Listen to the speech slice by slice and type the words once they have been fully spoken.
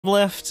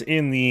left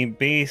in the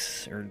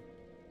base, or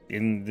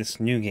in this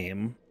new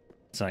game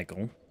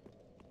cycle,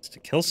 is to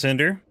kill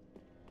Cinder.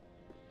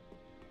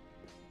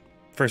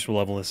 First we'll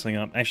level this thing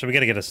up. Actually, we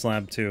gotta get a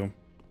slab too.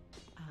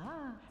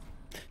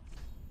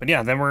 But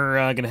yeah, then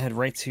we're gonna head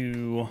right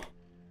to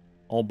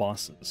all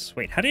bosses.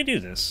 Wait, how do you do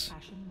this?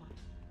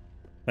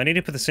 Do I need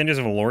to put the Cinders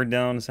of a Lord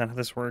down? Is that how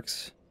this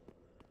works?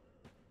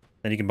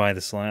 Then you can buy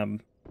the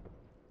slab.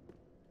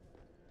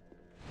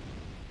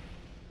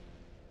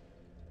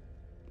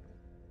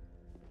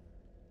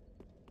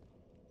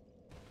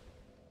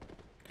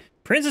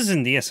 Princes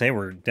and DSA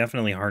were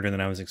definitely harder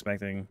than I was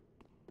expecting.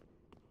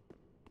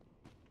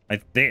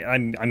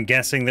 I'm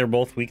guessing they're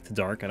both weak to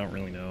dark. I don't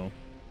really know.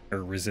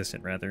 Or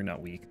resistant, rather,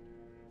 not weak.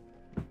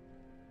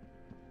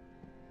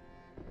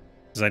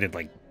 Because I did,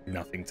 like,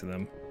 nothing to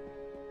them.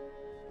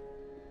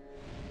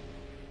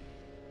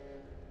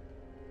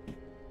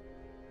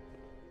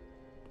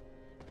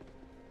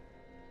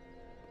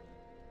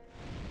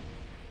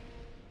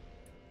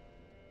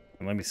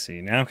 And let me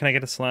see. Now can I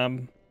get a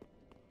slab?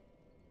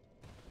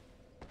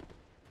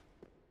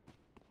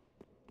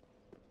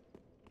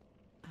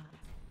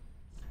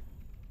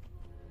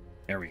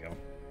 There we go.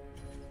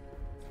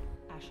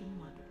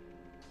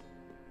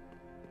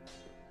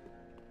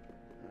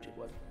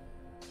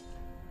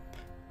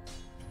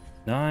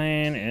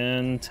 9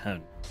 and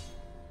 10.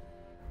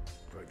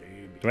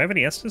 Do I have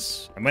any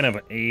Estus? I might have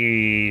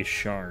a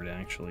shard,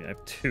 actually. I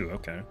have 2,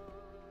 okay.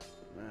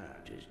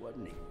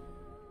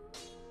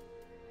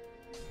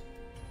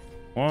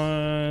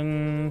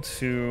 1,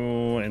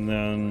 2, and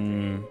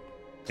then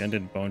the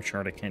Undead Bone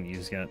Shard I can't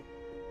use yet.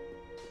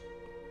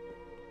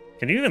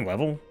 Can you even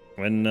level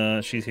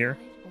when she's here?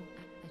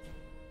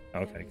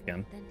 Okay,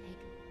 again.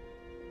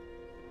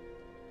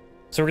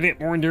 So we're gonna get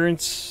more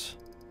endurance.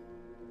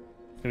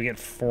 So we get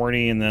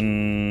 40, and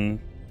then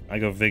I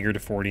go vigor to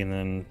 40, and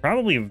then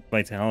probably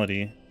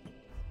vitality,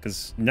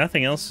 because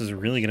nothing else is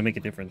really gonna make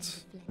a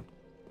difference.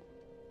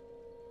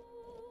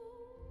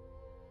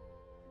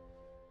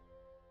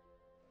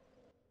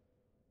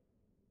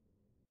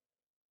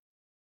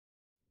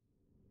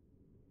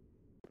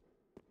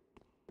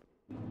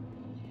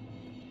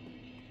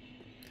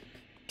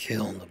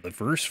 Kiln of the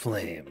First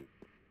Flame.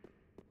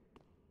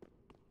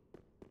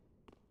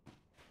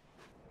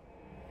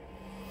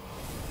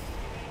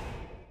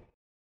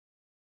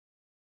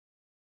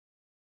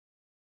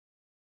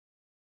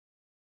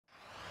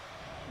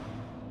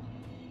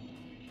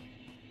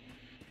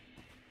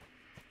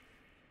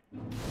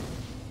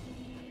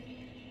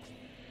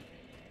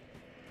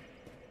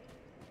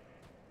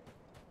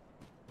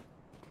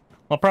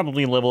 I'll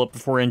probably level up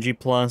before NG+,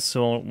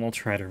 so we'll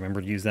try to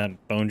remember to use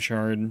that Bone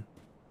Shard.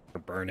 Or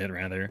burn it,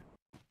 rather.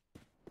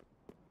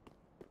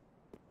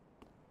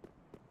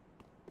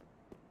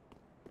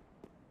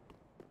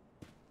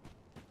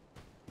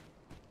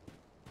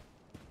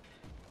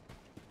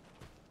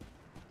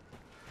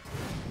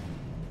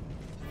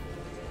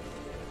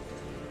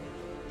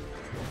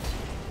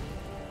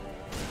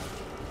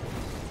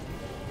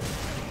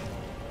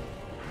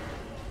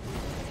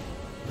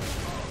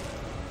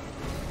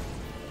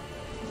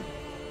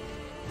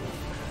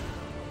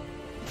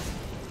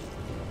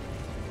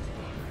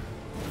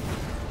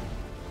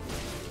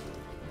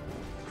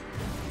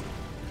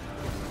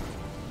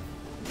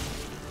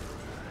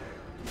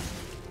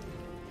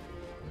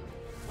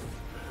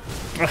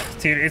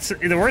 Dude, it's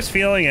the worst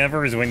feeling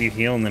ever is when you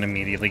heal and then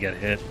immediately get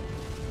hit.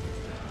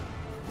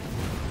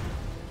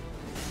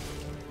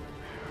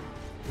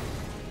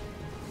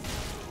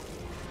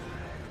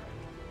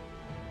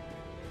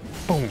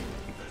 Boom.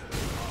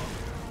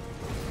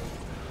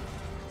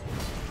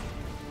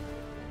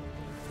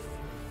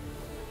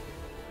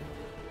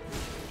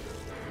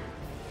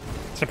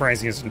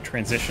 Surprising, he hasn't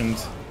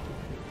transitioned.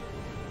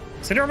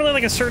 Is it normally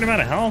like a certain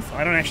amount of health?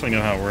 I don't actually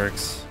know how it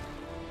works.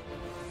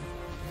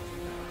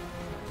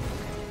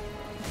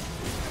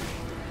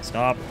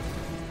 Stop.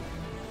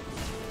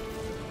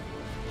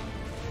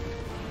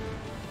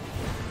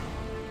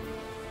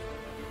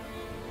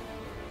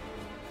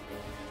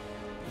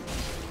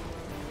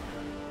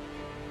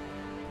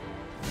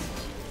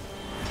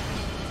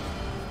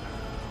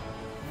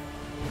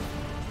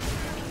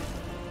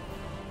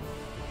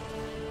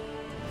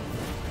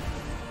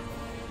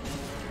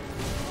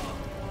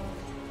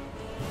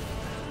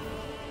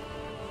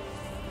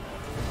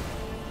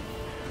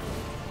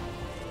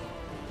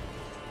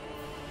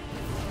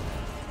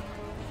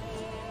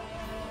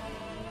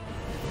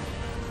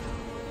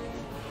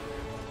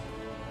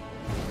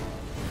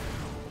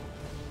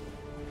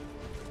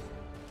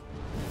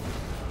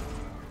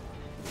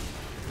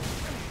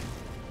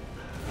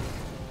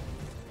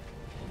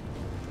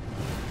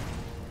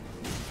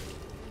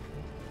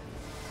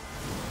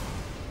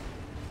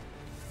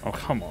 Oh,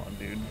 come on,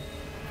 dude.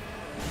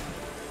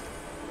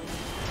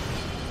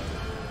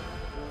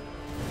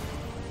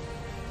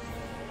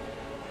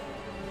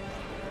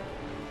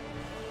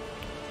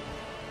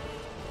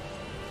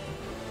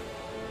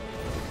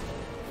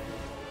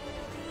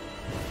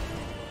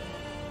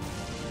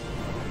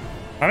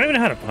 I don't even know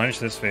how to punch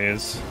this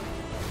phase.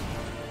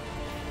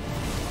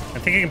 I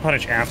think I can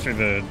punish after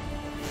the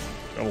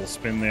double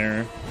spin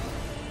there.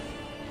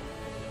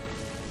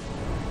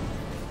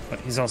 But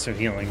he's also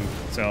healing,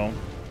 so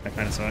that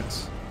kind of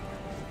sucks.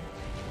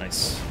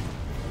 Nice.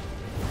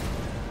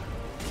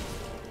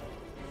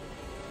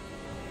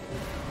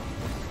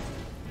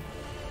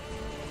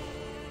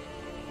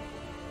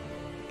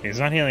 Okay, he's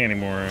not healing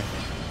anymore.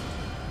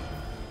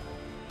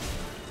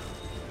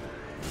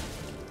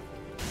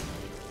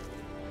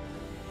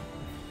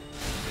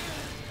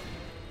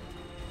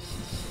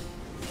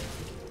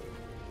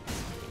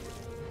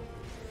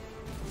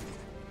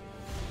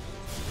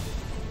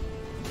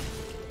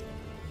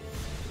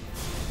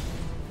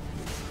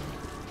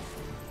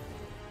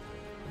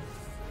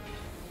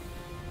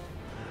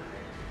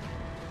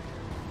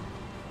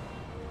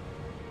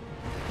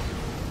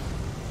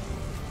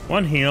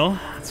 One heal.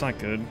 That's not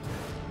good.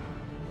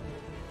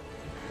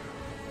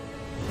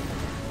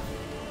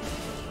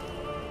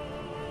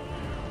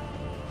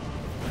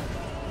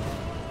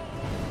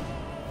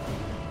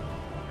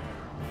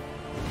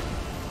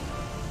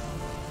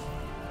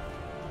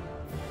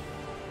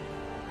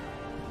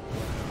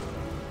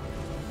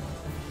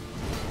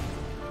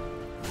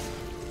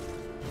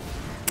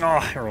 Oh,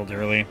 I rolled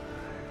early.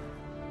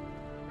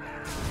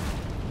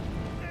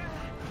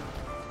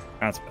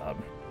 That's bad.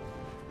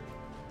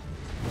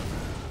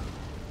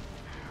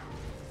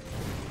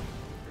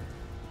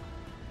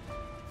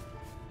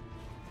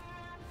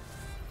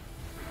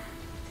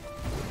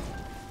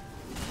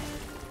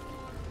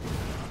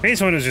 Phase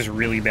 1 was just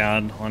really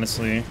bad,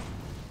 honestly.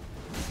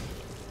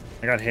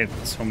 I got hit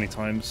so many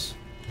times.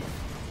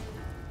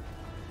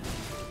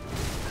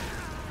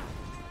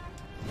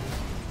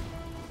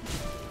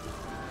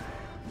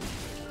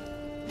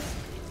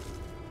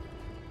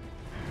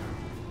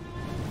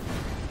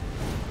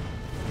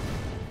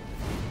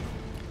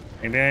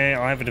 Maybe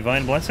I'll have a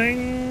divine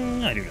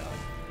blessing? I do not.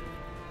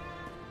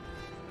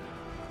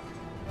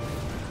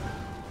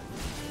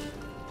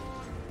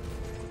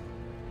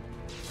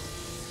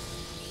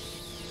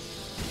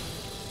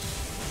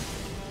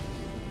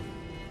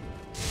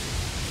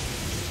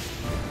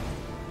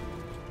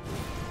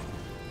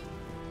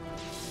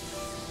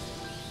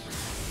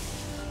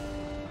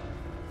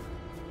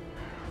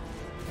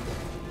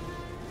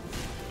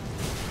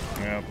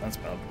 Yeah, that's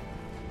bad.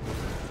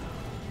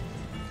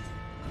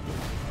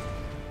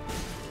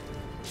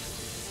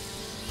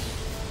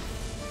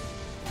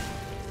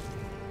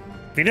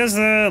 If he does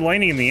the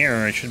lightning in the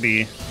air, I should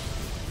be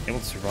able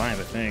to survive,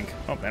 I think.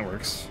 Oh, that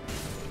works.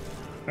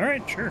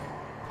 Alright, sure.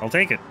 I'll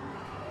take it.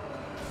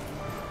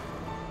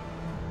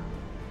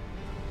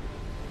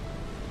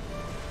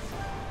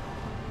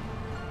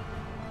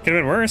 Could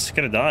have been worse.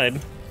 Could have died.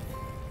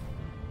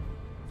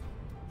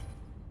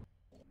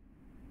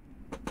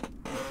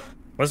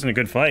 Wasn't a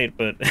good fight,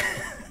 but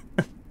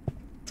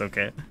it's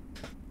okay.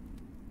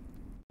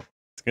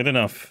 It's good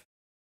enough.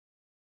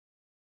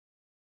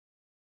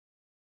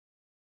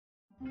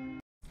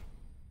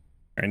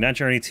 Alright, not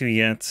Journey 2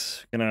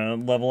 yet. Gonna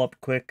level up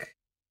quick.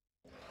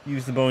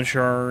 Use the Bone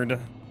Shard.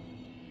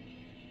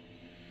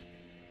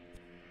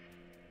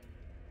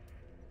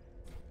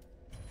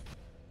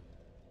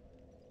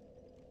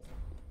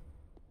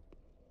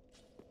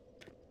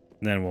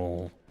 Then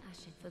we'll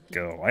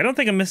go. I don't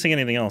think I'm missing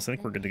anything else. I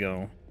think we're good to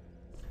go.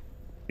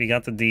 We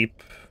got the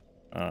deep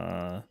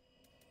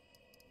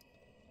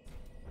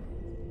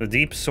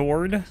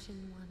sword.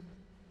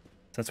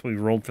 That's what we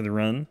rolled for the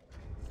run.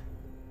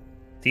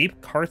 Deep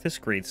Carthus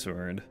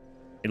Greatsword.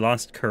 We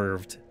lost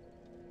curved.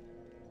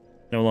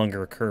 No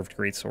longer a curved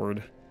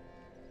greatsword.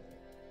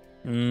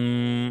 I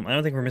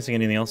don't think we're missing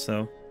anything else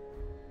though.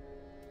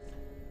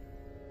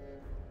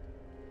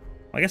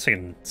 I guess I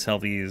can sell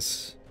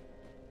these.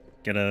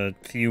 Get a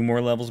few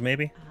more levels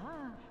maybe.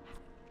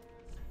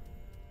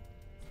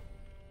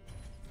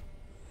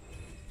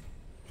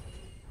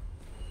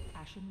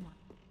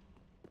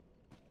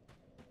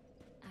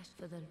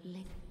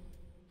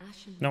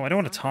 No, I don't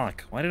want to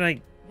talk. Why did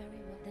I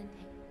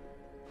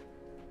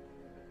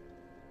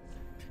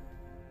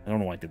don't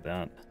know why I did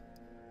that.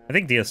 I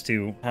think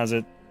DS2 has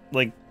it,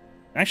 like...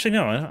 Actually,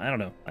 no, I don't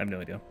know. I have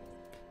no idea.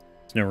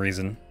 There's no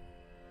reason.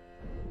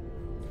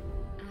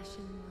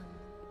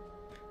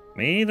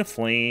 May the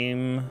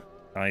flame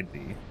guide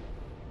thee.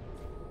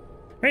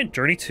 Alright,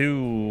 Journey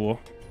 2.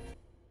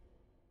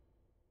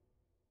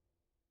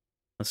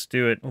 Let's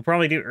do it. We'll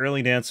probably do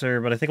early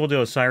Dancer, but I think we'll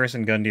do Oceiros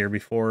and Gundyr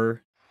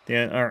before...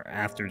 or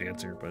after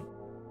Dancer, but...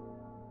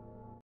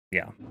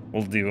 Yeah,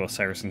 we'll do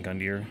Oceiros and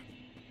Gundyr.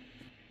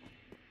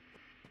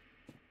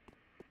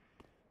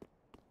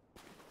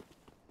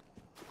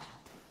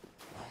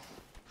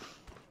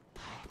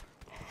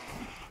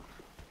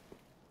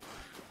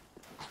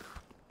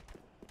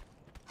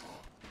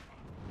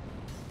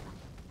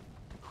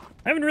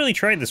 I haven't really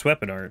tried this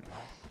weapon art.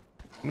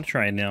 I'm gonna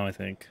try it now, I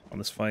think, on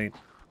this fight.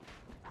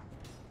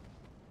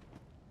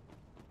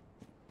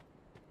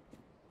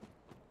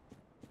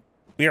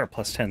 We are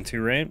plus 10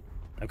 too, right?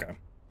 Okay.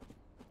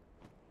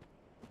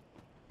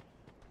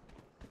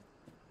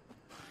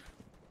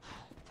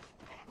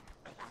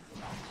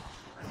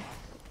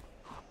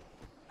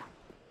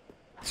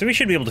 So we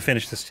should be able to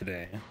finish this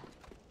today.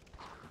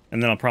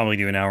 And then I'll probably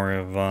do an hour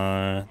of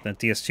that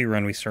DS2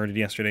 run we started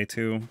yesterday,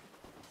 too.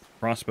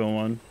 Crossbow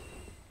one.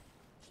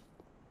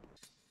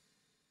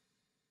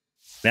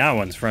 That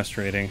one's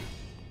frustrating.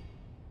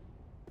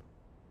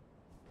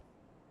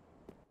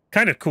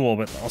 Kind of cool,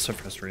 but also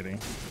frustrating.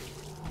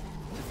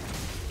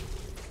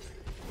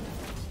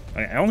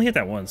 I only hit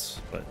that once,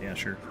 but yeah,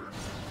 sure.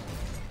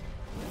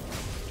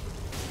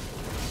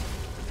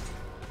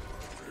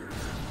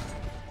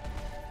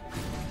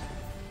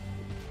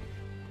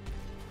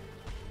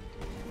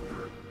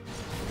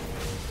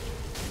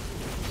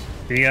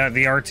 The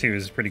R2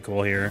 is pretty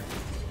cool here.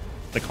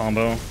 The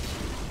combo.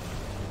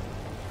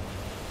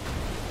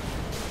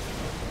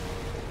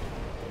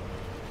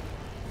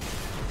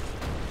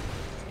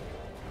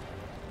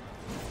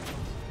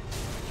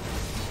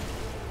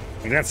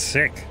 Like, that's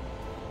sick.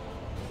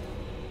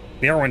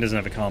 The R1 doesn't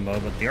have a combo,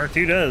 but the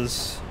R2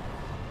 does.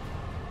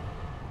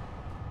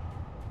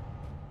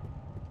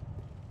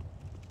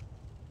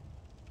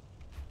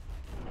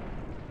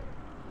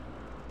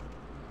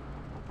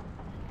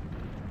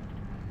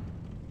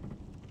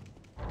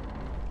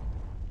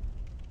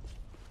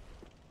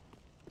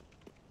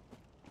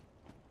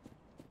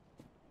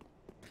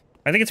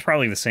 I think it's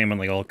probably the same on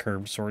like all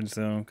curved swords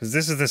though, because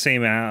this is the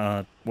same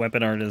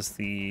weapon art as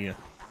the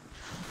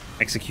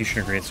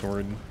Executioner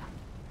Greatsword.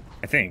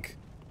 I think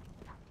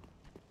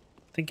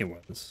it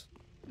was.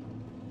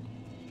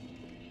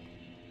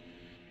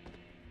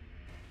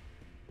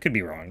 Could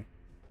be wrong.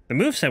 The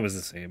moveset was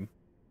the same.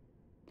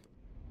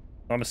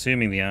 I'm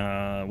assuming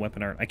the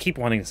weapon art. I keep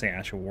wanting to say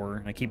Ash of War,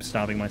 and I keep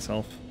stopping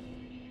myself.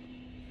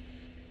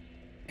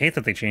 I hate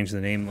that they changed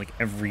the name like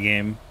every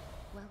game.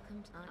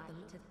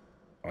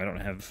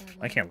 Oh,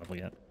 I can't level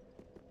yet.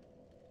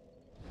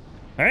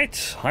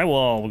 Alright,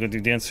 we'll go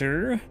do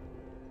Dancer.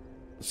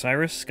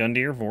 Oceiros,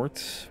 Gundyr,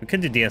 Vordt. We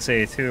could do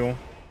DSA too.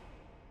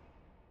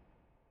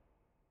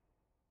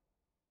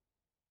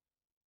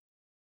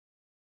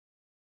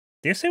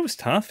 DSA was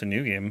tough in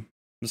New Game.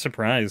 I'm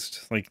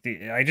surprised. Like,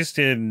 I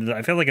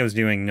felt like I was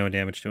doing no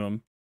damage to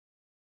him.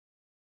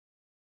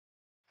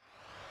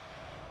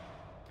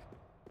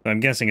 I'm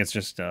guessing it's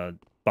just a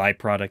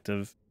byproduct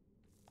of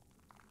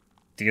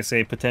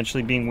DSA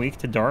potentially being weak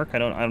to dark. I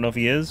don't know if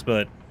he is,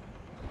 but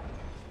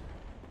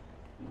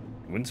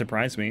it wouldn't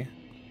surprise me.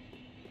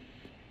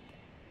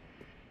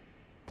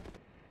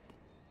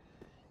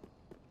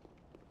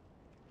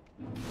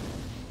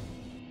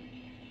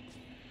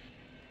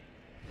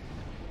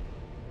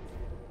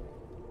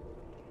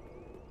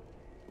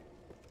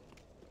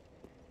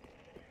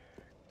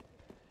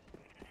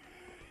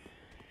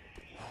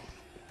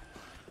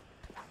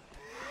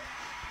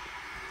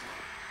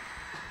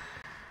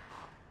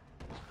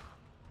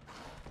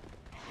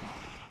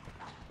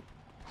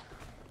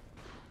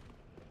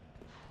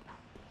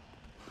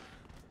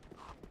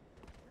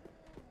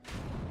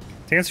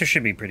 Dancer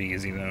should be pretty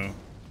easy, though.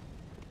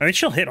 I mean,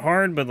 she'll hit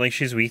hard, but, like,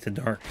 she's weak to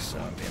dark, so,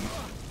 I mean...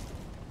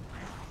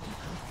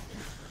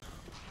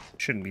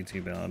 shouldn't be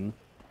too bad.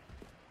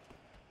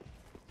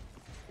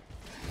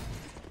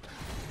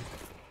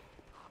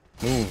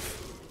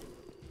 Move.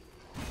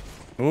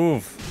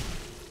 Move.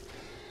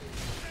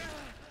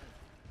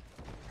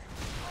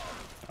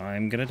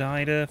 I'm gonna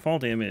die to fall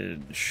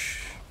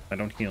damage. I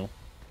don't heal.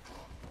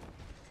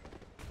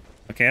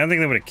 Okay, I don't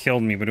think that would have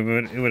killed me, but it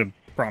would have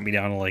brought me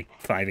down to, like,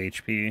 5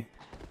 HP.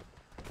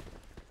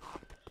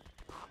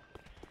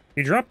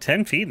 You drop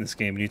 10 feet in this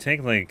game, and you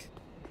take, like,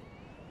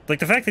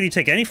 the fact that you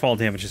take any fall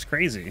damage is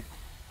crazy.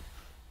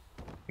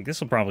 Like, this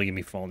will probably give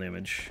me fall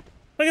damage.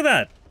 Look at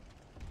that!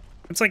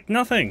 It's like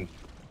nothing.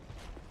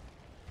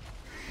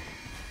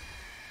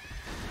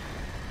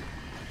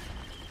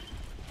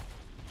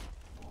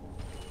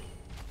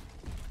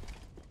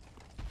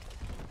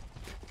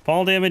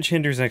 Fall damage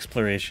hinders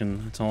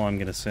exploration. That's all I'm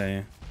gonna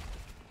say.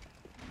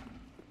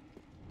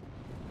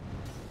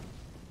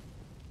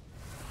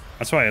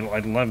 That's why I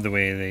love the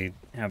way they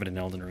have it in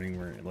Elden Ring,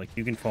 where like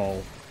you can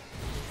fall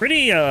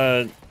pretty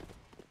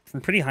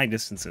from pretty high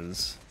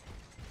distances.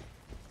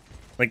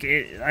 Like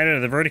I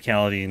don't know, the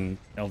verticality in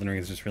Elden Ring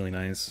is just really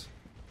nice.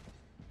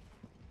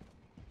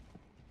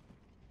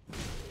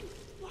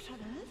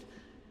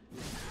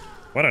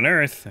 What on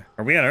Earth?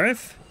 Are we on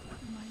Earth?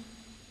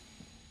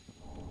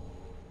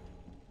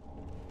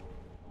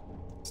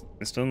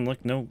 This doesn't look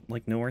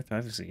like no Earth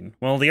I've seen.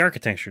 Well, the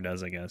architecture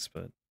does, I guess,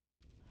 but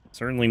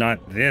certainly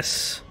not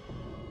this.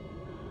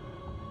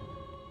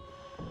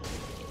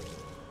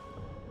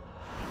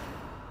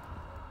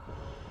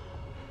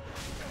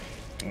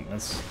 Oh,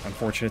 that's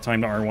unfortunate time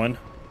to R1.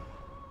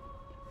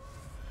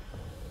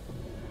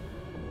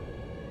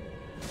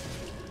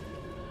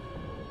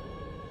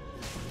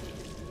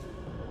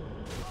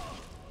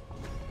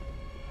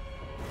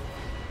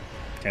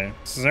 Okay,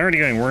 this is already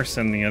getting worse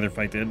than the other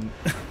fight did.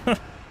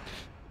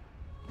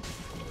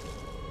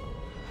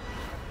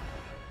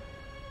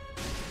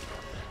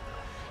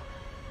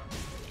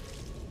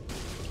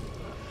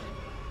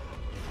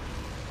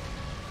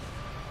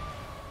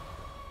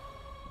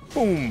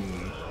 Boom.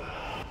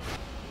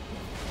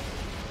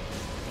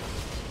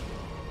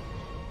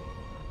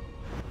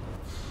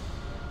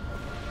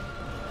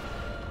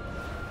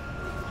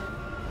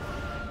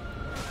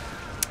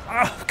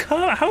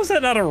 How is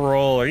that not a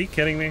roll? Are you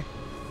kidding me?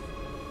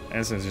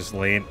 This is just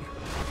late.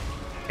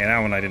 Okay, that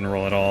one I didn't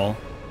roll at all.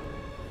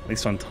 At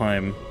least on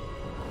time.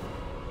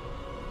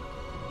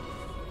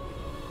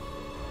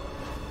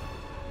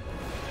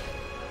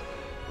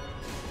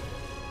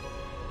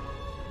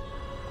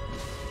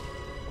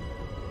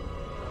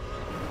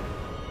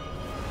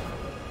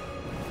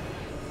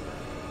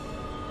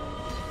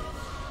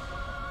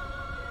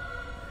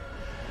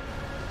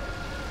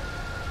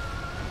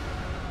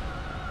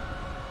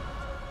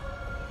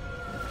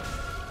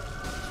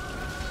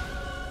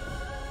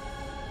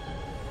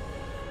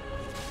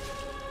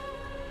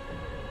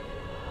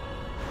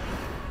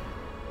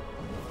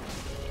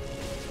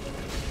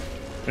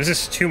 This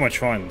is too much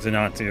fun to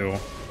not do.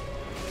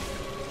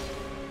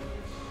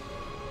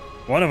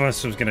 One of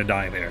us was gonna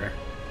die there.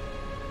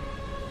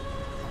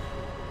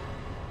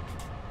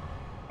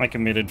 I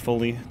committed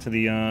fully to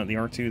the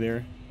R2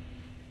 there.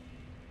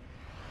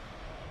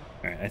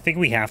 Alright, I think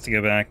we have to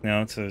go back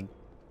now to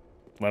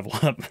level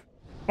up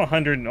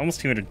 100,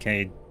 almost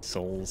 200k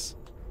souls.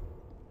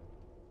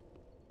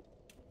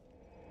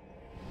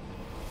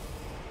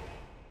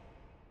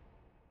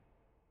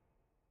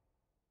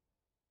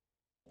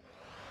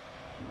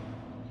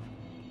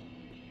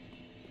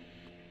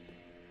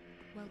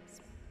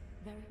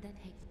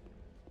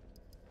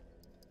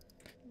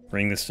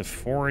 Bring this to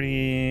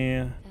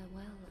 40.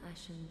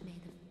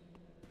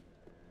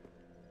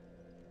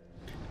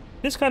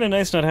 It's kind of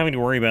nice not having to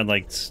worry about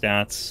like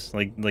stats,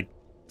 like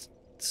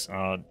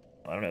I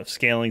don't know,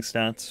 scaling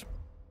stats.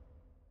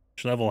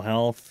 Level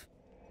health,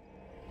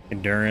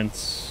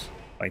 endurance,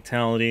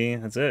 vitality.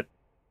 That's it.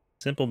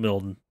 Simple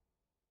build.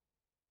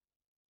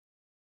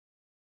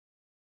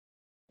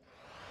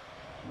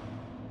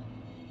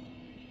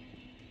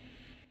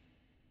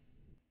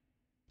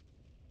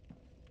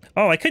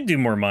 Oh, I could do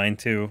more mine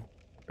too,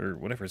 or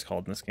whatever it's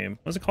called in this game.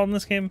 What's it called in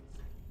this game?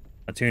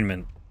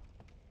 Attunement.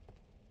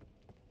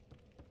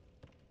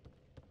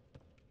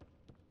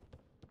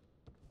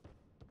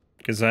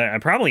 Because I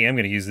probably am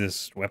going to use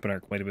this weapon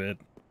art quite a bit.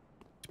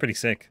 It's pretty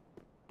sick.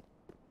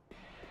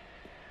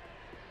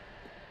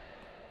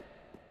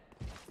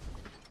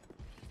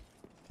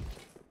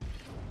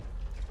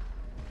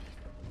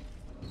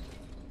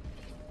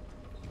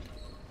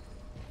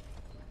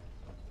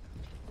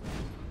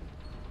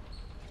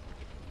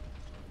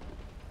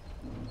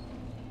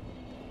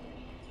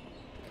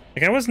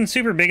 Like, I wasn't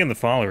super big in the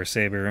follower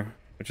saber,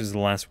 which is the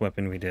last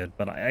weapon we did,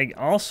 but I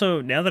also,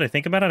 now that I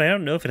think about it, I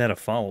don't know if it had a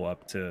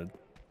follow-up to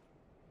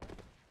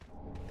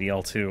the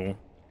L2.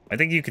 I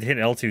think you could hit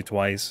L2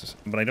 twice,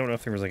 but I don't know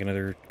if there was like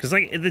another, because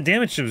like the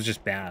damage was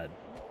just bad,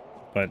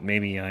 but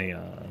maybe I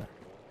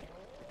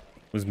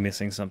was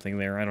missing something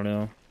there. I don't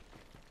know.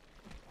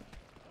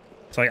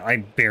 So I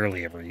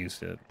barely ever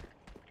used it.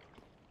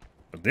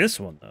 But this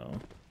one though,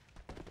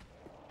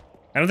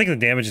 I don't think the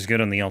damage is good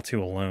on the L2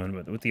 alone,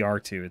 but with the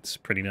R2 it's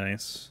pretty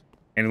nice,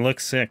 and it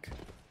looks sick.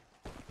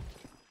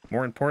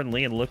 More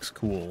importantly, it looks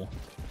cool.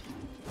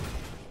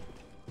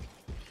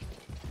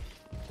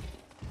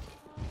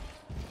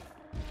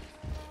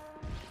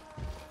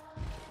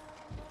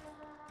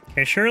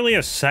 Okay, surely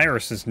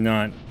Oceiros is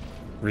not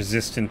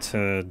resistant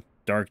to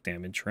dark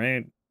damage,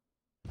 right?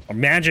 Or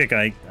magic,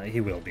 he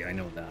will be, I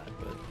know that,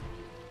 but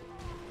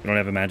we don't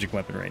have a magic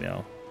weapon right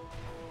now.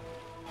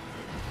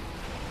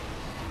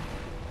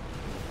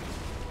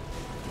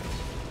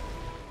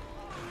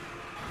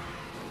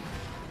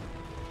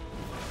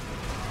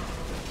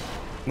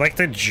 Like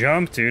the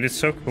jump, dude, it's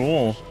so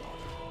cool.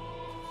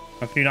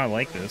 How can you not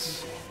like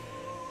this?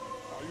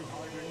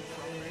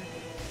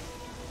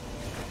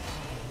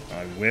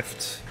 I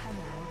whiffed.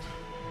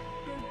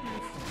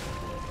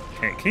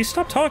 Okay, can you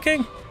stop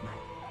talking?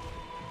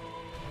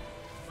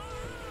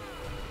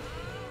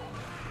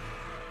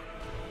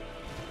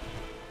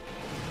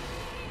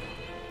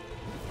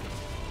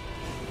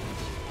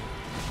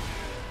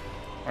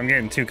 I'm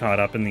getting too caught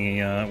up in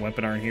the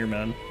weapon art here,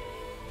 man.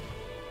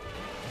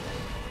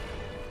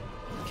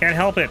 Can't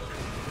help it.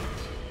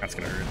 That's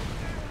gonna hurt.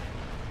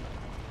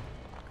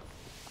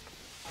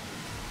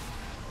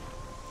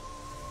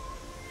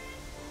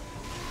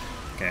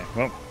 Okay,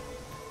 well,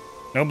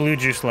 no blue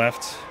juice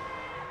left.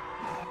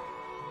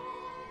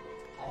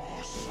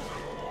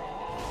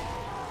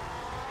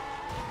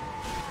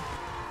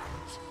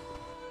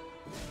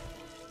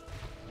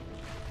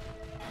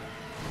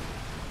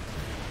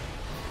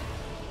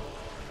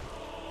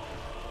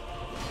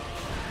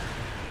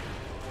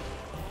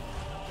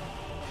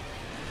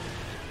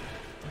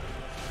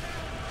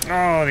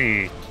 Oh,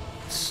 the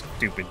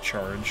stupid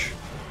charge.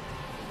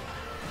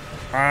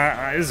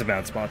 This is a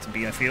bad spot to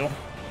be, I feel.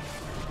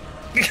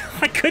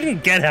 I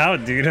couldn't get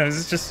out, dude. I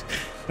was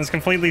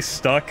completely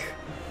stuck.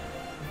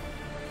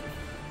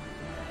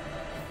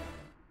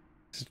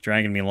 Just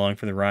dragging me along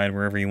for the ride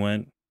wherever he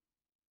went.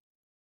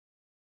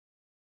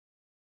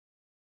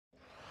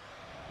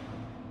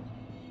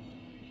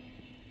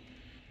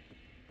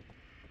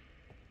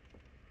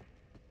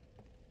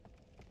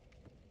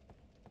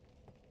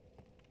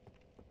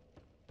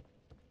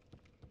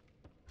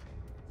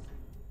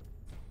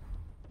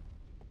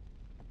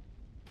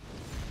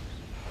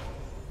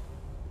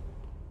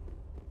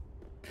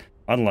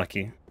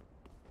 Unlucky.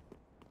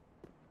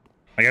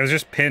 Like, I was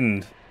just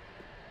pinned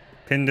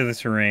to the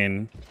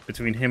terrain,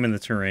 between him and the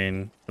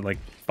terrain, for like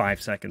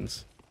 5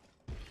 seconds,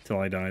 till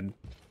I died.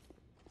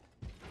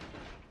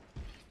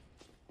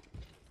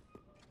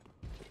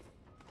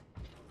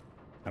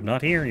 I'm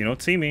not here, you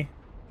don't see me.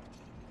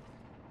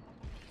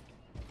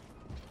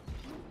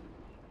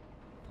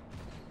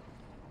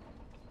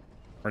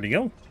 Where'd he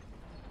go?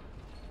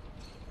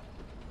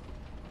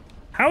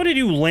 How did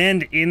you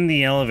land in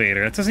the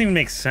elevator? That doesn't even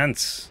make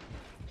sense.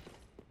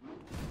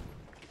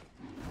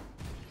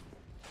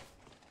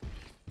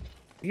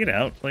 Get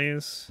out,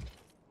 please.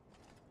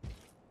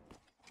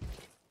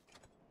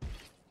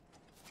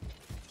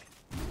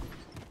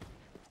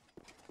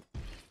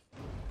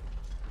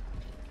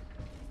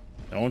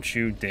 Don't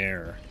you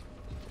dare.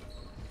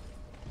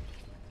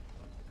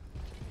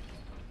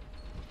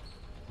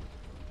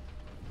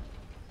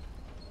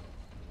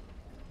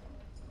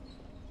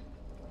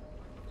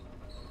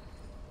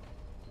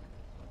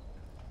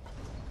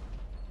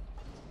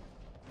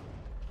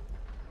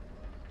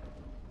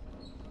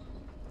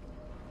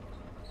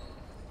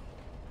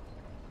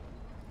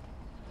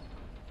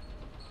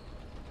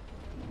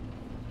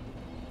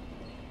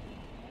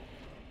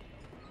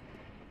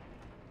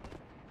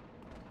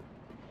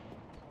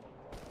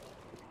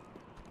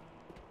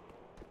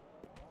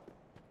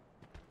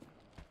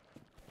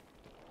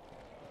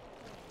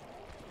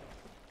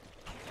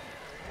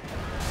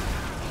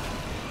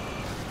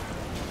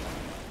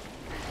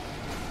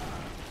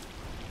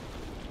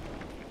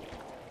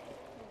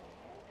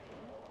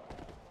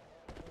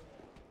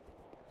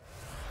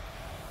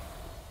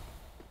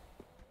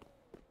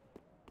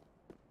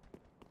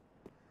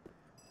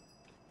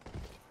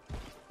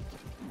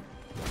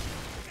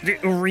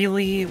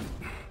 Really? Oh,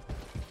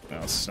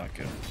 this is not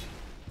good.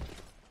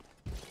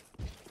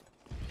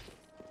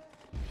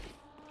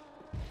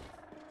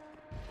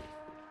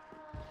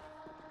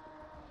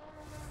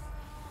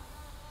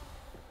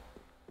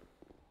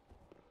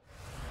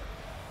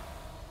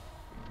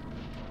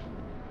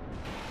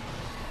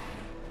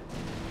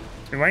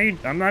 Why are you,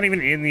 I'm not even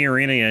in the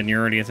arena yet and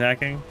you're already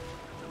attacking?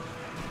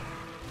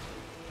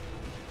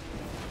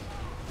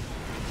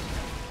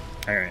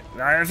 Alright.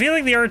 I feel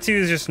like the R2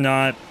 is just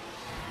not...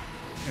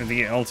 Or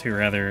the L2,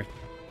 rather.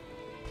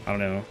 I don't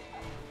know.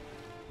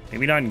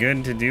 Maybe not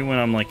good to do when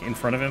I'm, like, in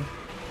front of him.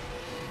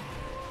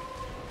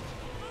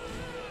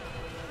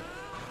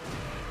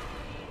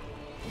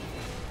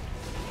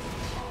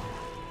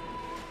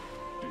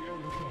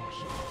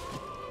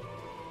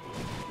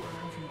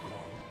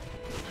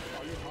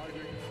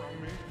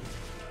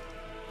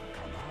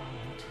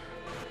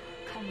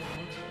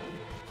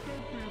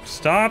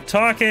 Stop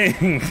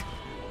talking!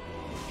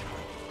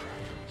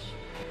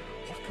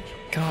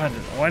 God,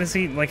 why does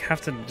he, like,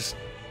 have to just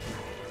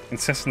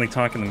incessantly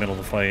talk in the middle of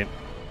the fight?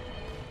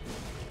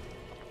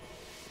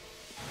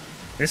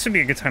 This would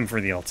be a good time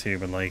for the L2,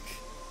 but, like,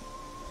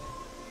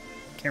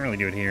 can't really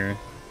do it here.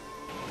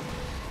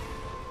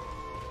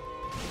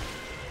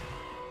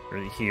 Or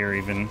here,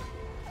 even.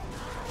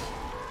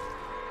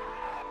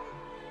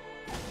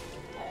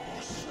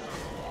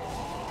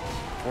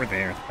 Or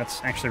there. That's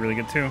actually really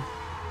good, too.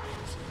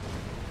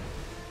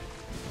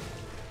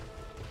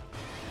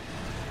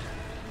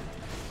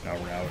 Now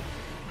we're out.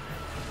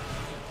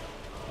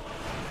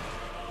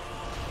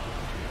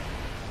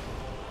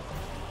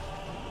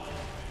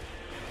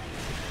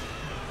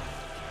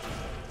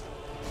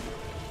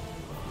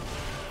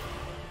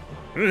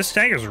 Ooh, this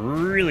staggers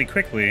really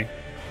quickly.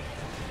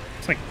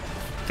 It's like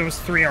those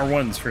 3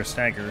 R1s for a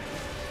stagger.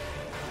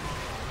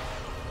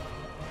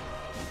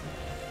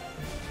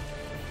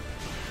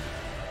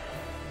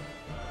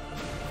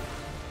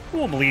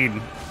 Cool bleed.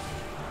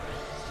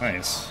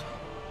 Nice.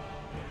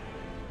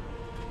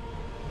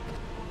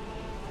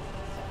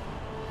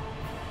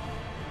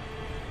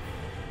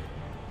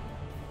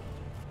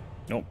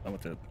 Nope, not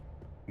with it.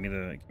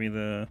 Give me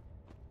the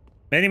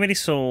many, many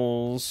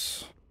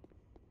souls.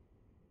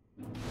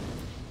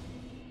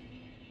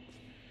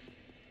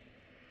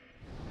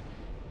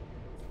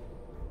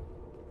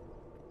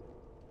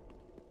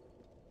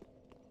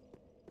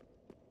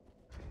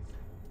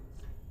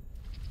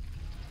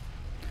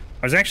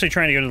 I was actually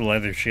trying to go to the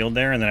leather shield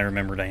there, and then I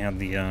remembered I had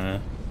the,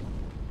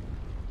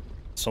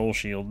 soul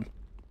shield.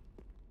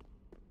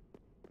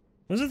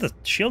 Was it the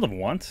Shield of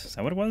Want? Is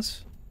that what it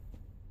was?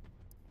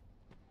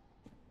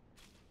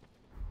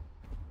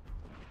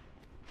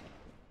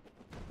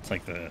 It's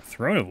like the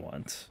Throne of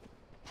Want.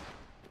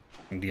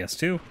 In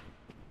DS2.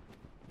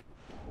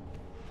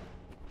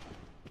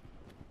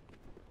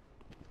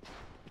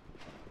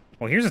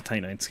 Well, here's a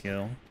Titanite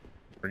scale.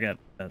 Forget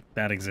that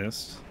that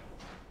exists.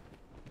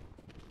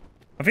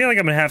 I feel like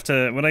I'm gonna have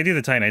to, when I do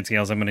the Titanite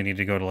scales, I'm gonna need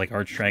to go to, like,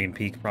 Archdragon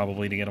Peak,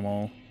 probably, to get them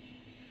all.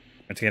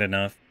 Or to get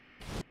enough.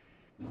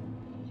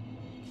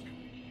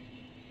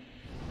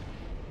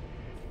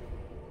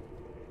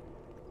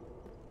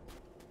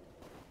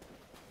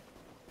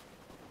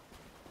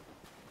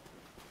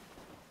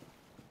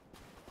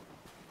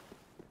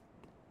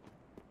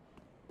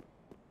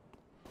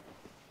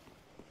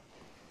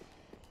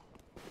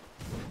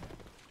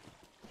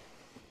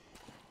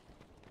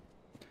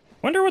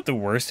 Wonder what the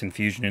worst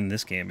infusion in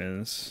this game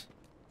is.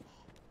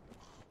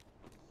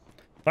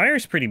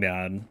 Fire's pretty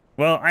bad.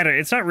 Well, I don't.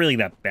 It's not really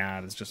that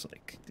bad. It's just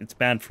like it's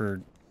bad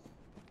for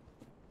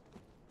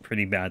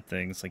pretty bad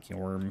things like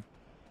Yorm.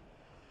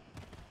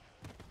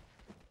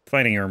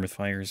 Fighting Yorm with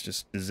fire is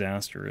just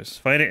disastrous.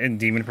 Fight it in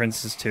Demon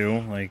Princes too.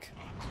 Like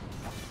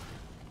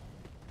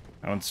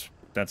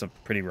that's a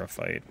pretty rough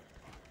fight.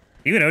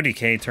 Even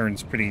ODK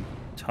turns pretty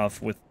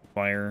tough with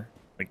fire.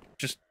 Like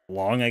just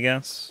long, I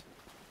guess.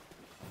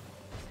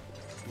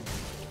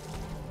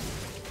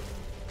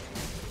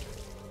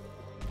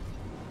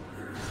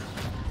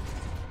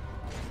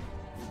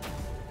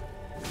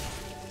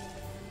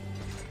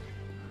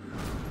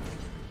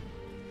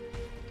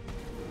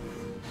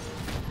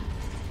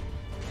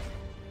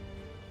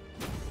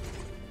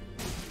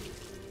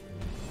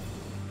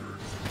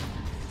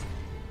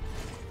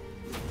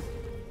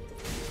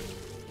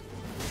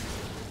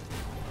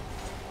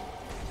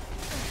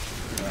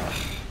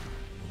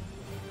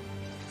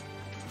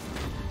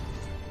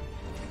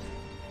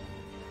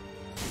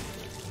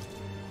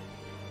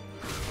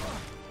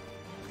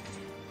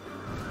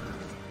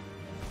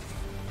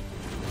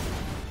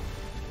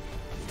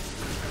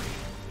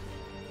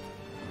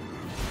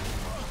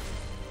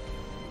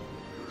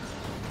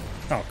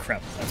 Oh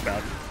crap, that's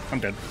bad. I'm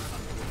dead.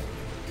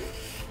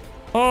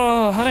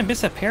 Oh, how did I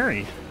miss that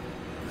parry?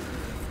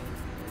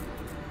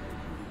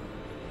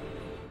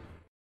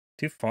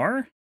 Too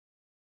far?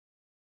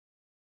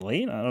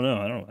 Late? I don't know.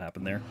 I don't know what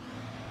happened there.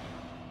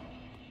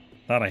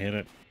 Thought I hit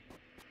it.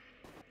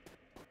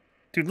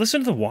 Dude,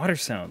 listen to the water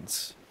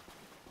sounds.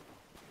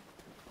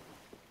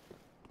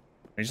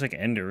 They just like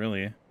end it,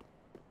 really.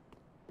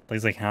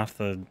 Plays like half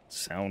the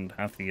sound,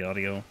 half the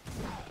audio.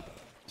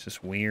 It's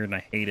just weird and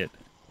I hate it.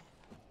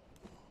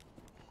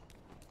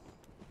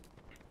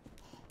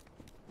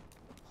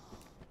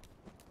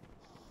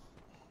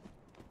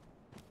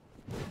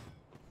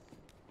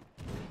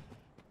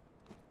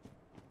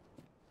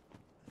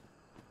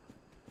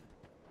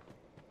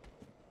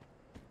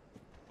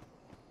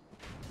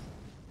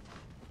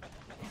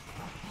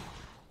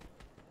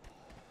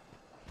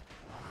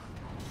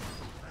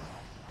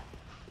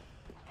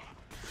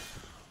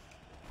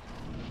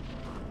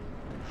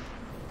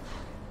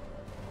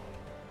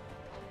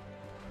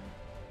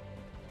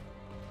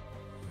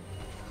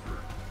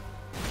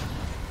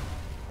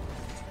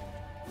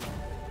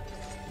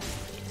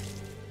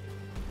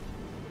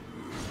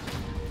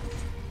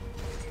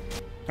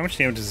 How much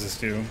damage does this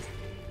do?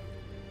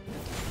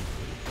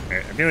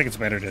 I feel like it's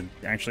better to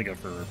actually go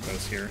for a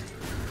riposte here.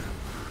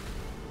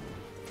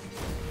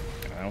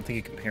 I don't think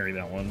you can parry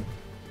that one.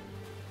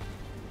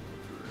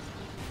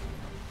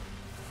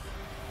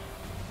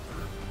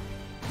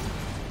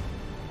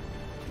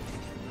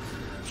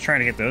 Just trying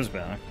to get those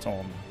back. That's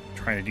all I'm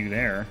trying to do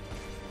there.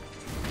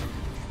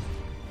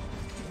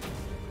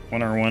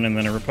 1R1 and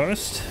then a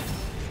riposte.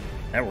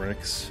 That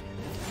works.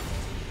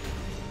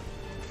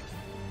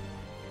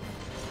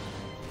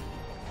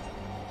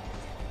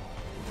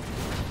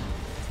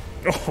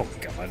 Oh,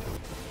 God.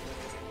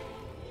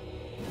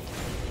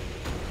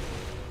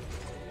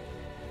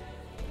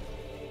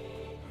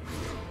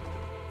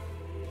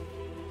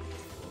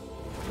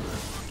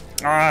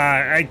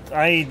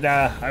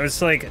 I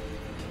was like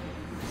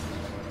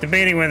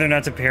debating whether or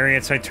not to parry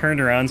it, so I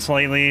turned around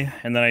slightly,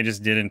 and then I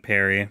just didn't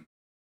parry.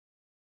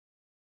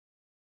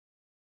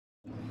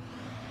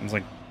 I was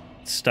like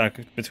stuck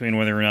between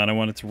whether or not I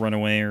wanted to run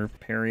away or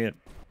parry it.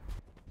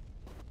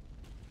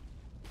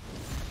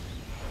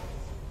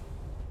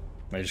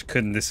 I just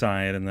couldn't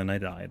decide, and then I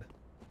died.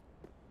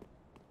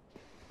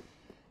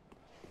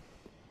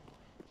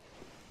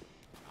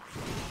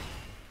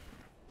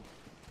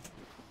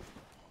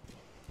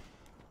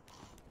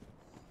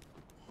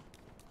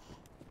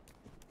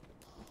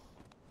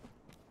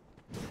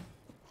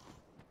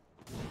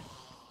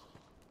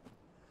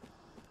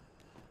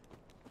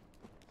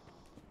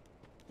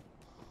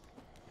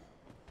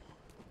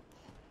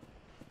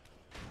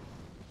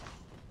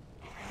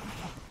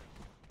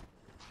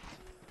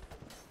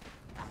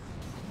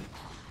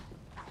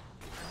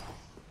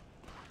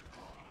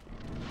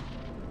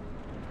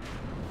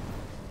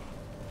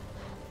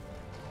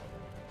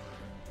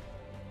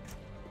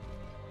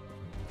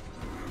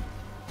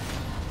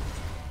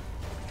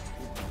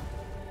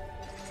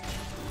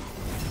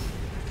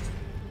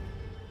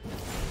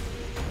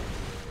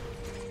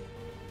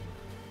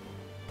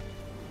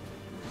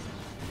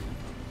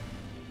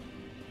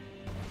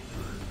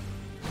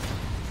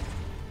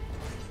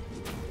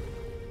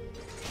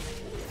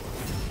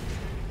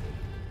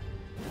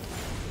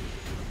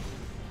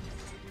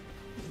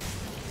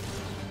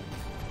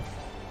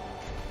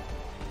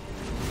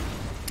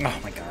 Oh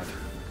my God.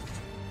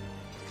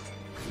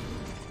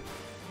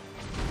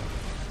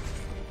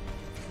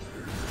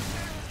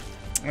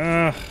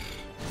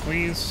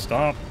 Please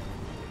stop.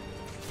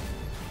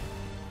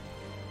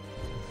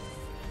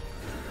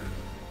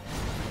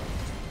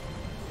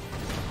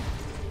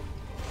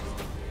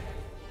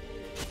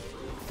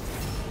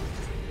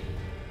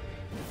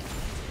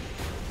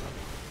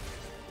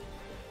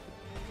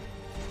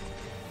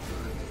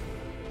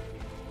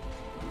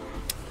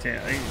 Yeah,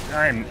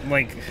 I'm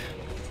like...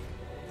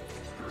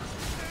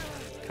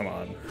 Come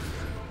on.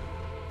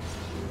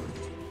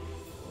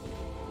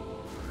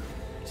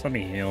 Just let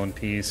me heal in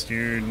peace,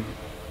 dude.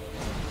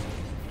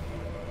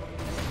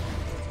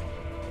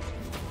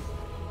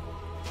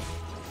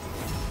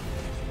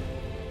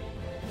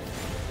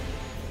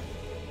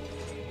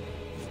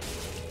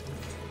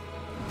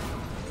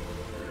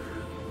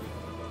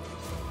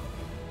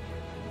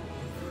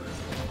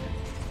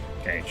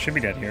 Okay, should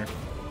be dead here.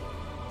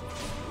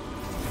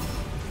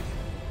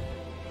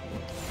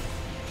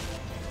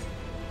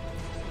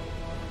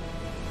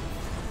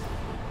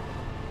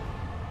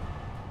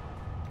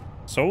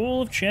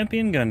 Soul of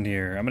Champion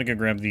Gundyr. I'm gonna go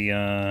grab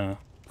the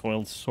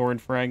coiled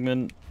sword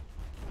fragment.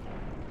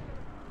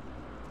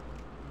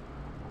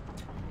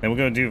 Then we'll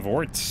go do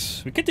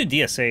Vordt. We could do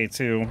DSA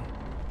too.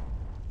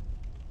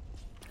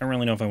 I don't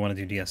really know if I want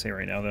to do DSA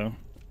right now though.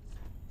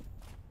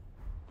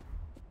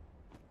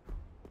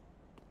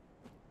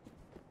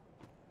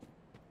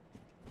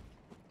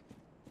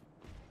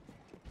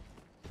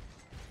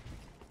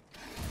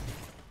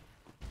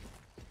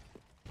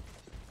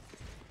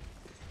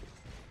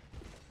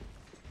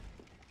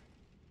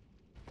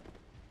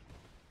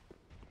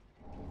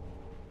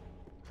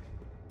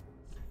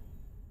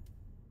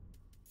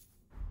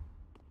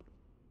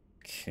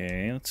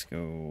 Okay, let's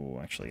go...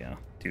 Actually, yeah,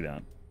 do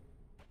that.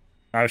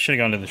 I should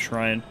have gone to the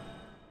shrine.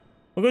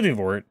 We'll go do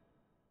Vordt,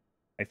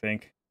 I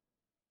think.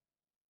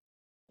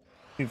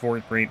 Do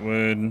Vordt,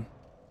 Greatwood.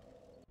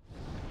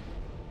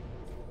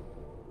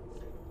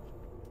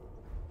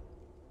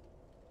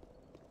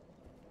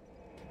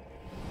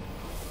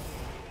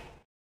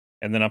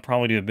 And then I'll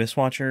probably do Abyss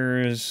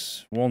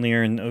Watchers,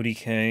 Wolnir, and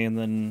ODK, and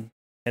then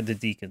head to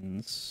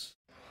Deacons.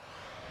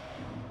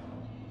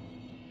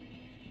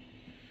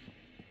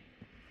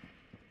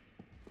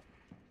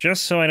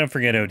 Just so I don't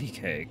forget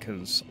ODK,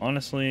 because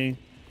honestly,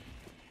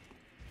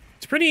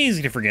 it's pretty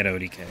easy to forget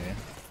ODK.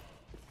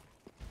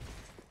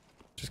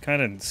 Just kind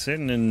of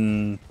sitting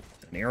in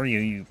an area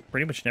you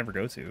pretty much never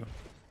go to.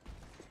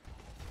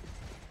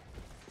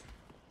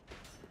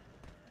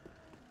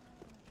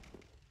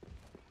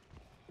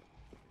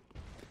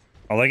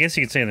 Although I guess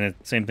you could say the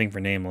same thing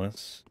for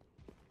Nameless.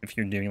 If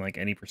you're doing like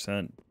any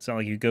percent. It's not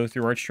like you go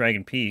through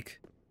Archdragon Peak.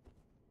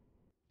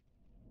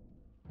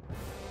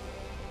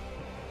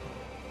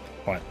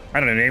 But, I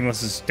don't know,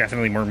 Nameless is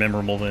definitely more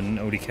memorable than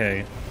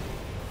ODK.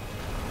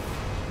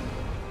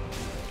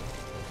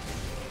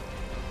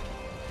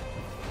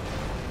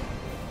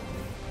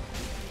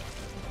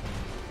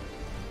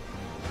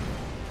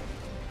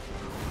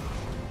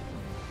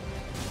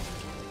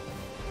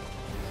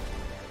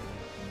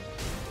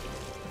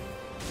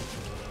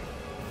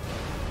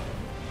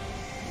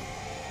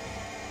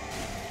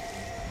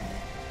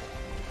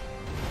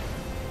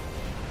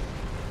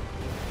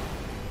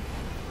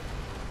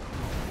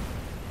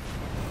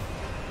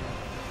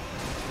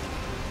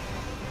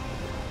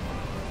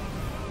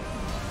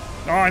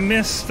 Oh, I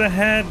missed the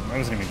head. I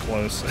wasn't even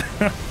close.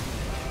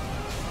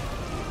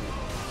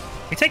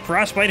 You take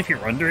Frostbite if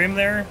you're under him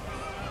there?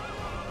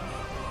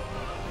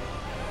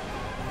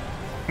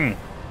 Hmm.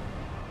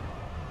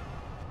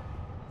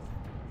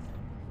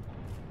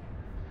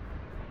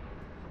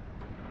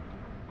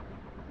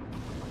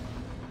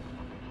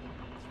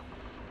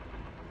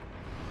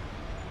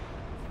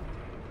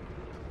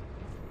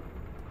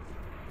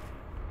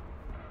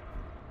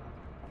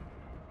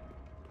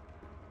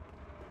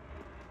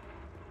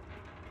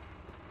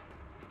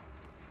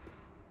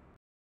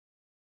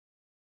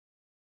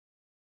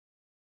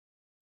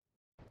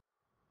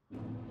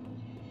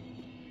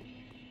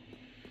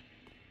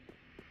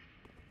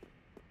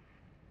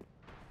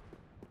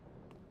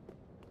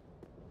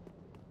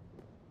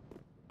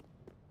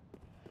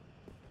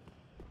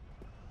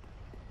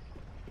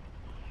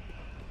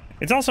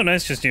 It's also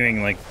nice just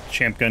doing, like,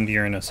 Champ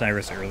Gundyr and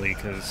Oceiros early,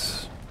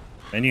 because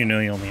then you know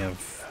you only have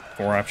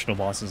 4 optional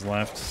bosses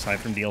left, aside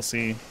from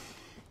DLC.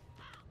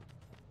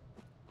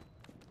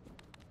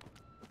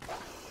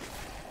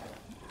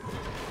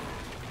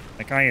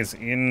 That guy is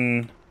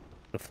in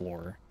the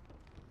floor.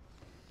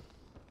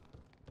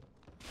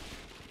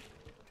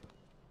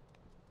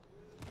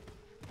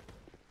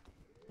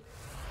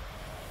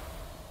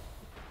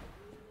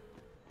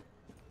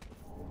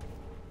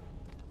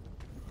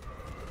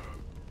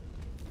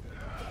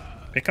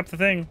 Pick up the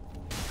thing.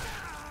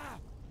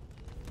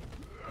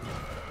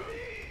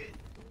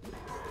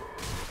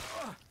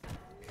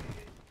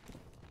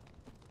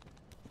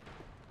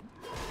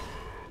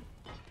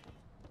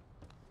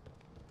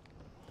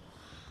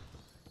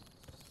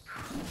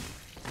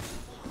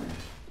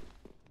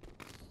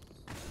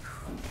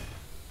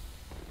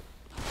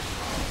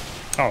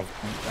 Oh,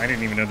 I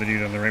didn't even know the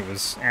dude on the right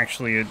was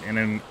actually an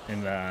enemy.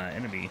 I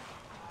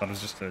thought it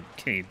was just a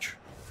cage.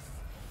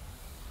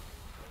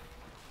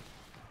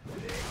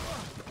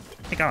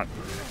 Hey, God.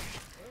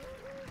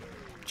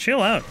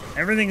 Chill out.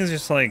 Everything is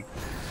just, like,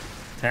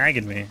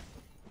 tagging me.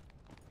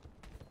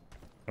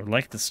 I would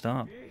like to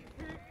stop.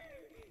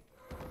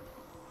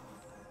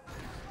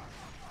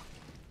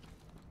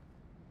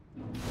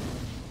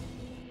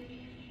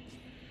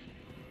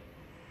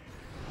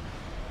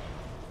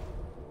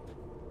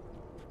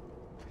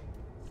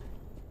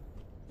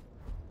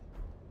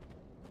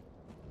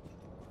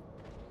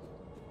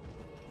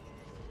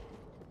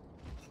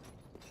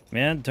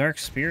 Man, Dark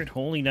Spirit,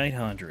 Holy Knight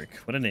Hondrick.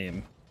 What a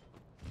name.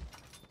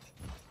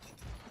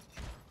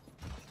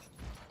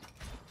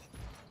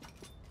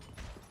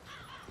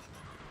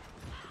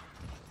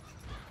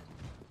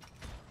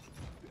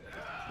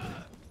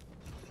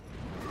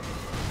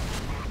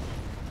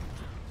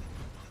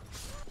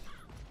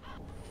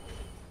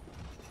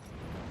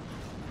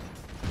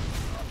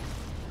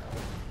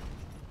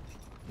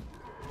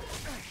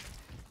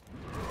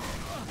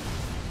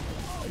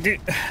 Dude.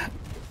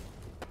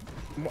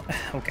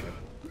 Okay.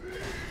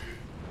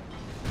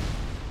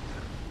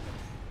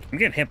 I'm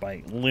getting hit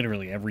by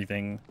literally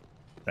everything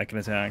that can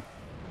attack.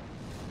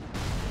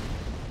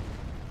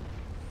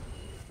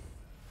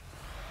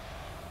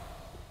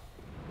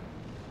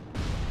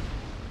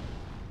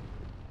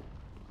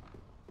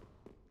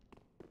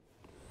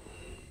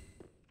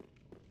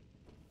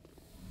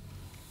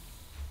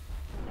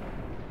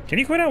 Can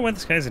you point out when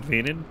this guy's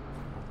invaded?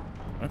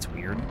 That's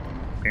weird.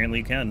 Apparently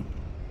you can.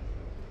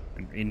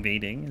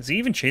 Invading. Is he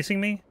even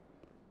chasing me?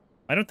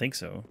 I don't think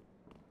so.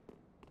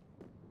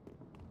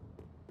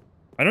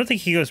 I don't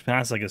think he goes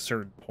past like a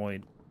certain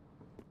point.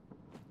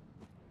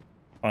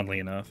 Oddly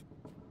enough.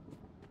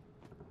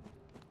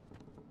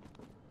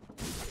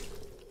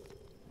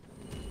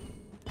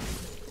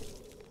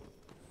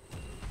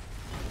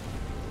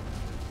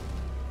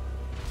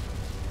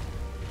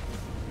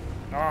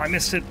 Oh, I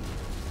missed it.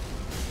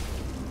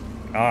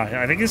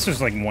 I think this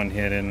was like one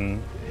hit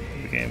in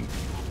the game.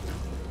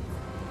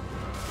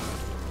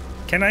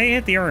 Can I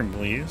hit the arm,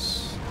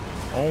 please?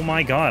 Oh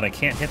my god, I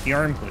can't hit the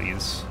arm,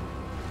 please.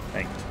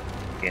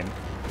 Again.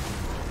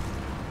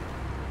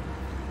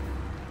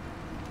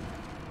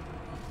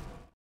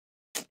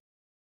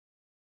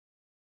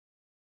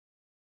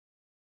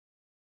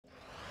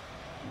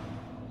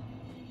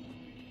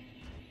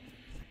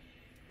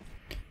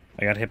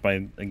 I got hit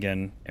by,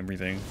 again,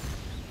 everything.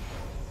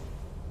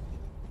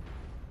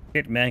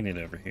 Hit magnet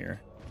over here.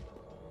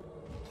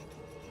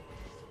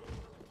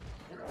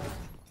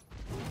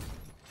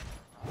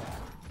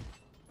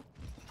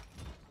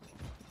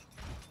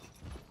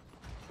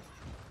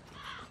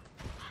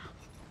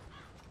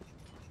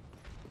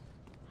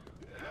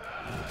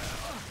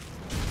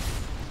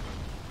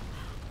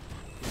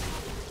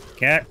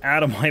 Get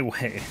out of my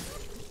way.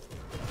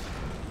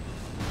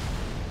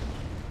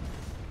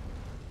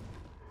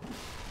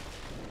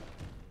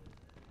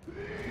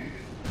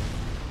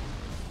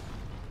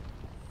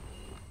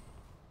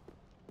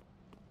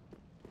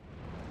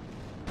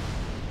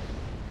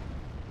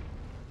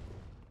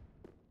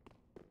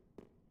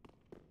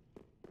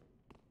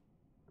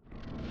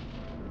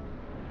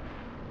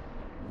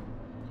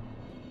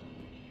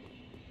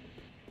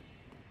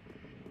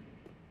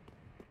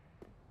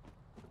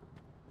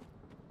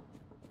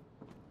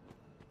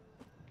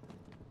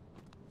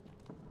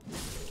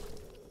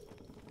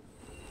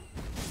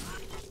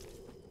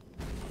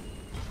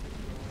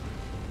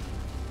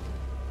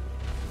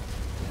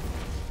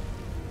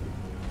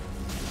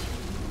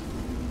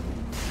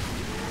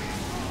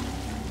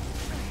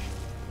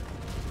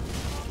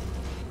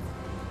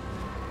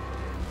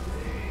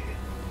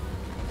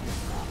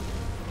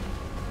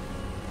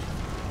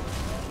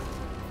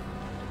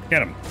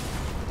 Get him.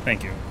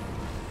 Thank you.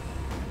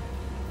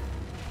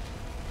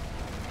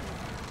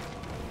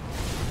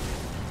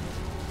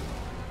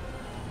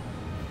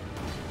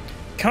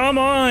 Come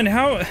on!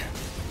 How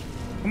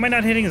am I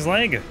not hitting his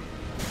leg?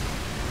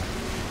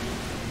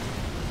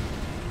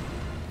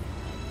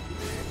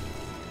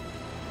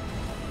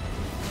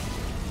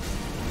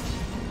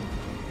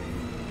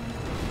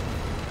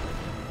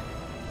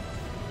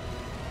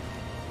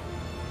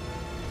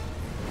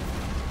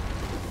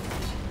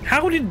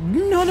 How did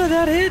none of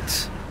that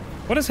hit?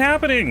 What is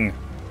happening?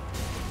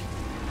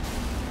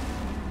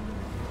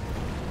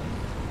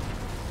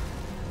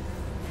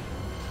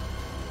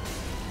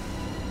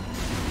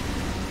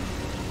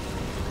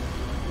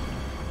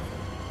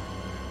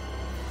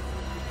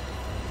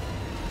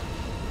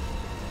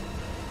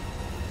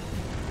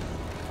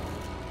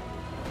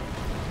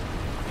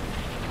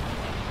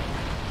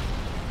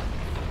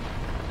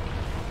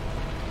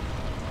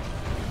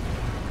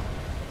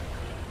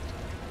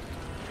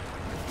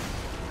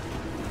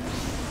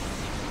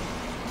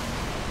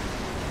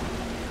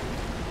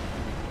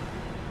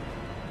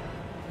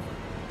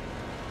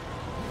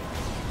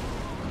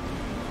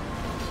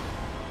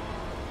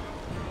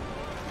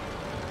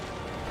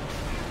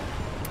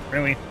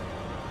 Really?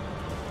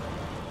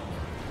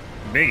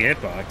 Big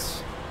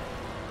hitbox.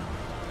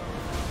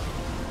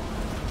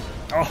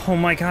 Oh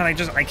my god,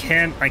 I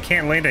can't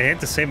land a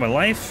hit to save my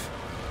life.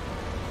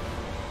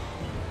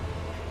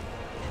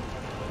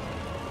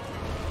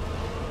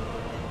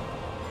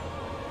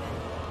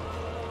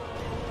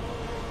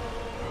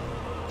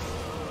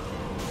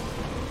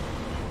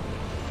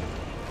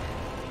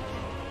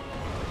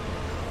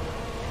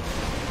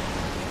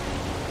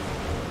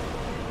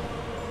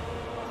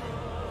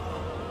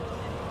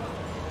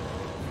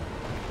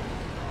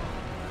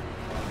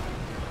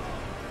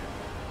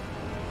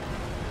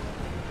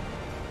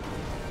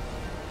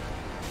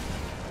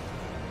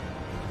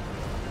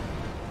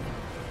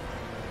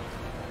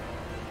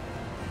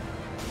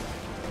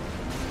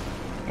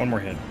 One more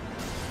hit.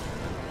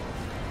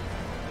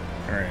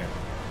 Alright.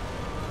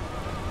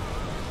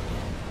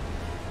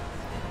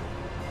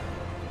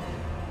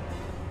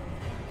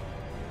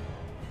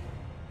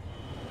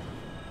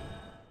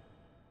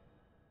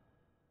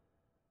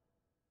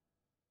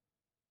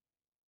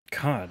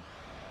 God.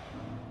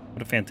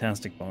 What a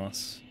fantastic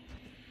boss.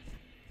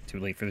 Too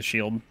late for the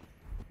shield. I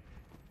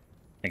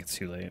think it's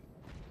too late.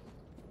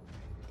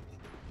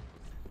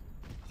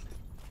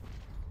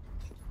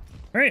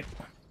 Alright.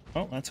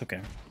 Oh, that's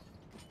okay.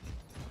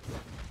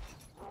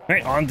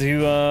 Alright, on to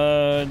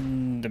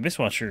the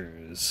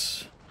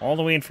Mistwatchers. All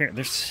the way in fear.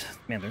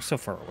 Man, they're so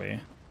far away.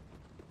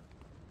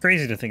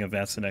 Crazy to think of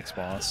that's the next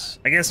boss.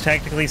 I guess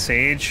technically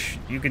Sage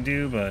you could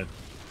do, but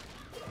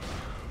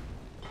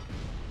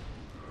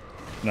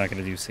I'm not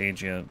gonna do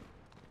Sage yet.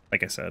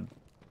 Like I said.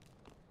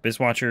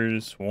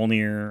 Mistwatchers,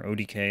 Wolnir,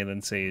 ODK,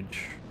 then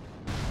Sage.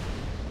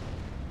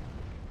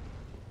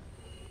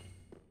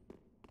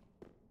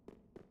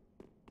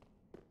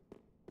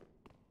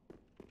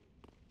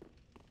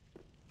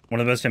 One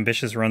of the most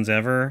ambitious runs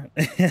ever.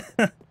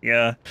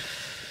 Yeah.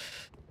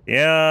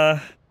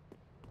 Yeah.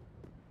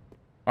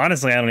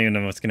 Honestly, I don't even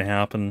know what's gonna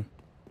happen.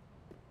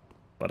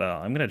 But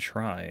I'm gonna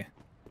try.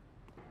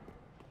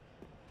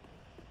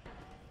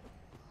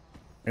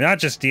 And not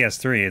just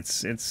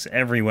DS3, it's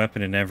every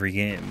weapon in every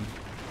game.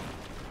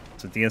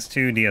 So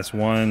DS2,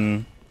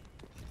 DS1,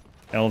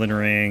 Elden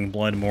Ring,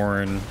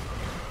 Bloodborne.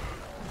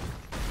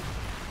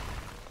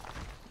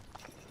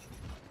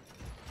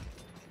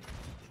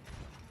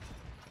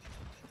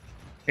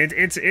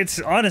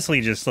 It's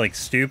honestly just like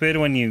stupid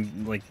when you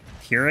like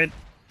hear it,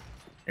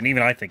 and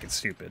even I think it's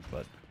stupid.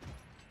 But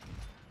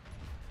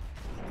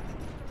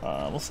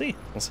we'll see,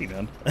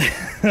 man.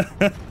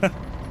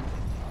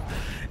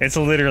 It's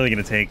literally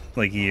gonna take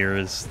like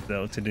years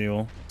though to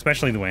do,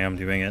 especially the way I'm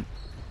doing it.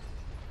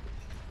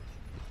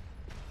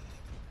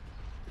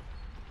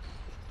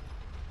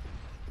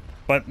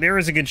 But there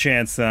is a good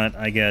chance that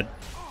I get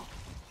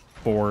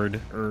bored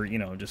or, you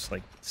know, just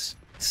like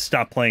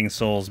stop playing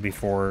Souls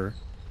before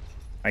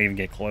I even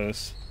get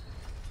close.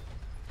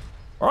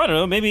 Or I don't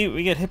know, maybe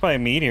we get hit by a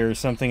meteor or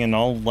something and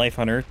all life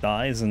on Earth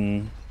dies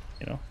and,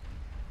 you know,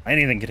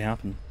 anything could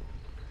happen.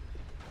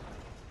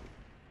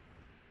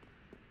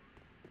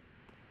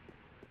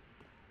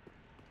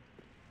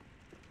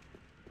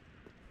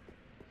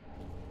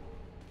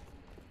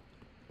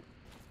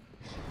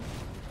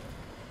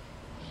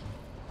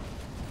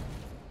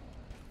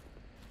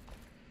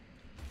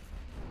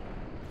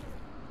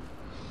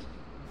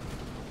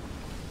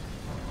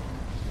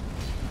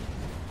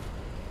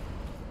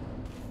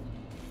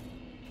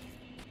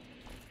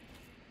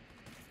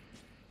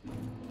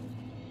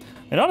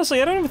 And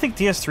honestly, I don't even think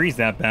DS3 is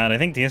that bad. I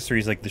think DS3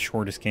 is like the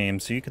shortest game,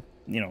 so you could,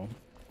 you know,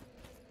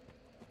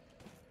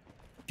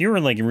 if you were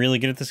like really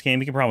good at this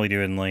game, you could probably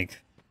do it in like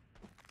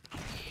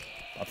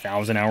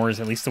 1,000 hours,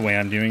 at least the way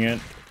I'm doing it.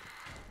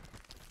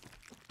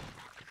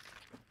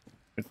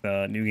 With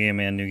New Game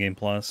and New Game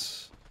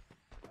Plus.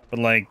 But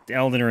like,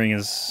 Elden Ring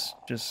is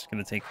just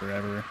gonna take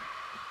forever.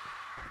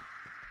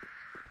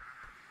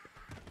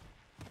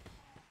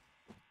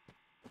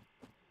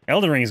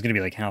 Elden Ring is gonna be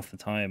like half the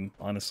time,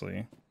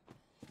 honestly.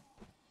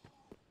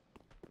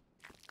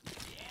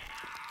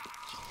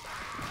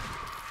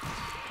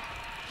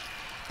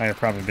 Higher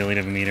probability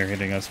of a meteor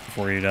hitting us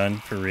before you're done,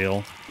 for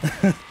real.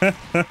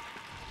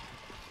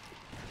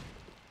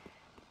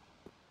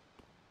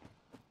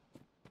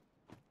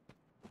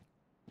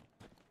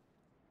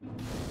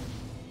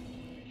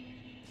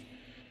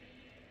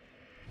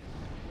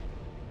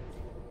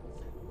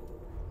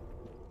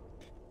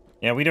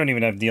 Yeah, we don't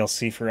even have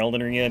DLC for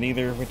Elden Ring yet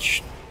either,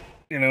 which,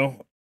 you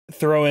know,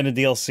 throw in a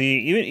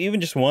DLC, even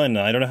just one.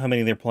 I don't know how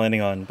many they're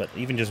planning on, but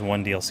even just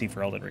one DLC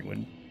for Elden Ring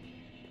would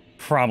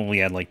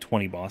probably add like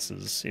 20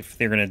 bosses if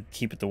they're gonna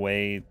keep it the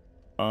way,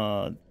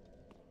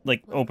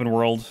 like open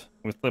world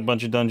with a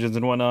bunch of dungeons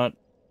and whatnot.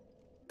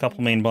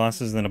 Couple main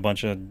bosses, then a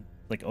bunch of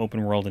like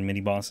open world and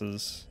mini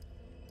bosses.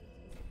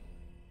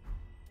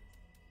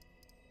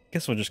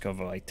 Guess we'll just go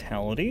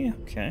Vitality.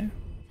 Okay.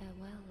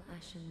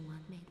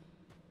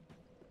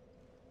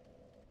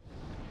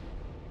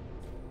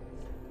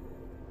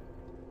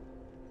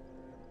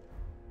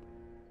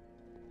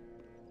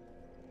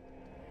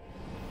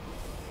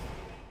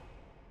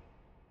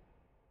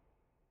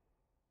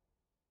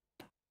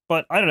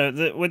 But I don't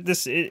know, with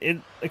this, it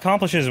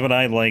accomplishes what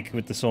I like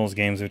with the Souls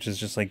games, which is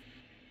just like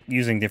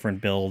using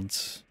different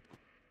builds.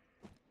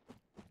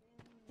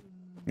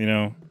 You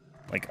know,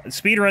 like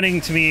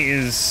speedrunning to me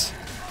is,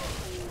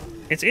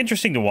 it's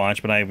interesting to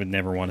watch, but I would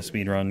never want to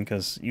speedrun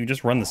because you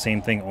just run the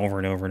same thing over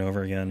and over and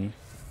over again.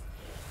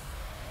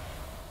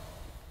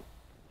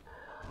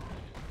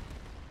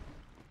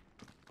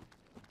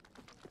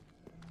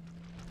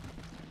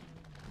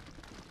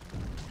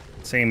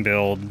 Same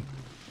build,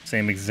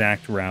 same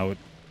exact route.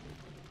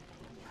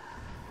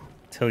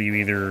 Until you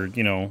either,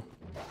 you know,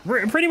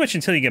 pretty much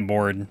until you get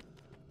bored.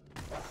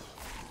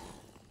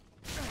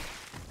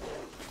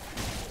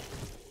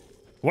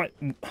 What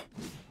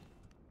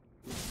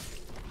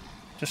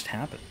just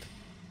happened?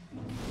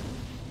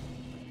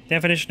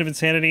 definition of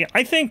insanity.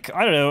 I think,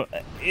 I don't know,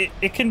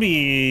 it can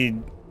be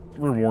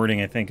rewarding,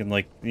 I think, and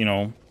like, you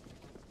know,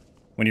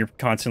 when you're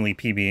constantly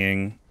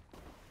PBing,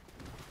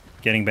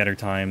 getting better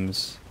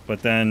times,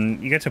 but then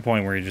you get to a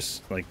point where you're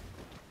just, like,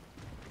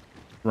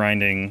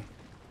 grinding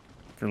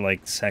for,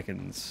 like,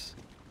 seconds.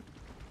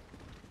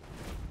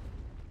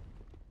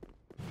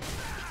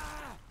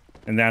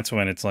 And that's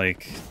when it's,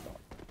 like,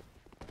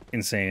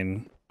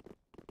 insane.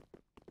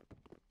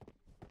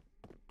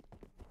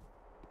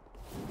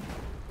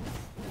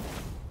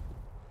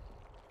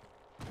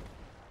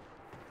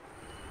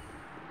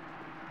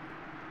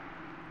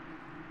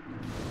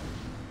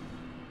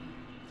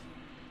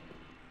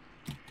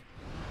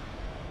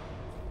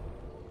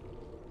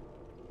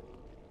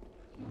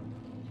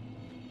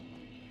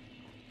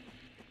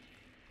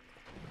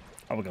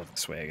 I will go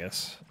this way, I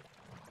guess.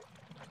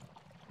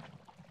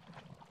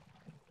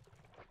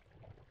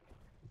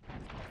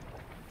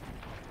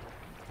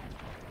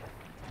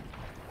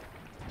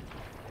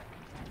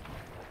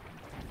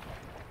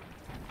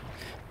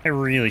 I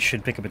really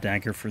should pick up a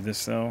dagger for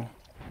this, though.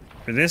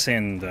 For this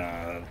and,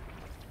 the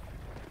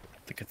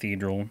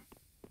cathedral.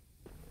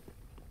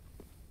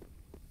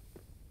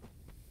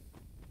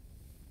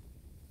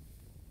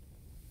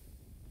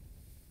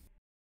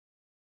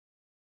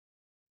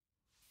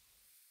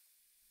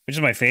 Which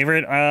is my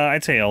favorite?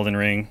 I'd say Elden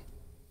Ring.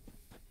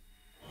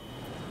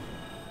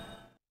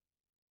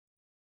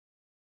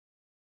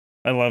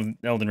 I love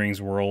Elden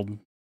Ring's world.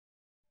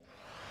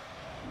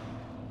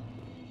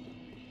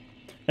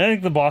 I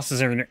think the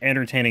bosses are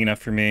entertaining enough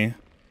for me.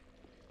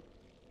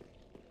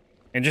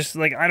 And just,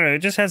 like, I don't know, it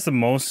just has the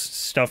most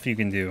stuff you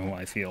can do,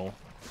 I feel.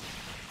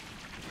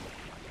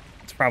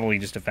 It's probably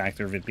just a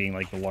factor of it being,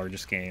 like, the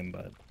largest game,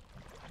 but...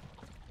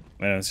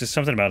 I don't know, it's just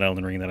something about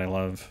Elden Ring that I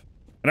love.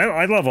 And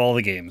I love all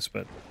the games,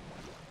 but...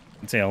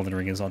 I'd say Elden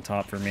Ring is on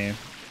top for me.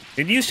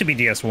 It used to be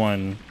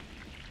DS1.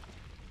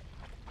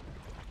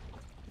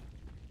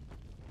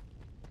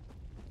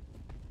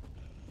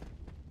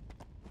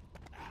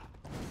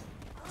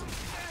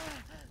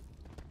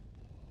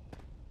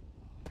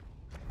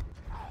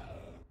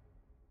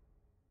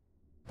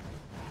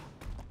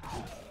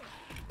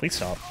 Please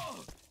stop.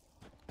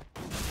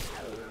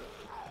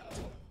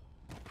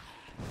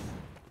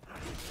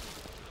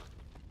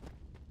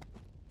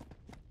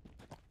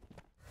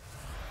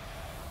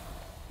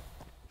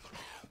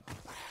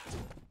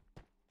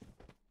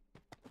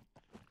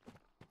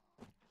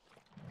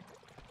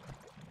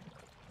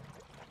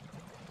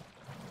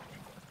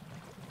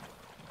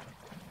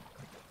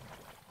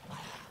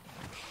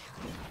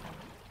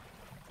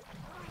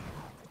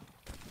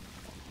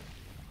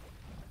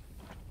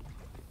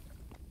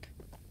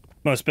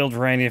 Most build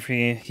variety for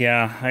you.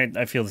 Yeah,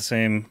 I feel the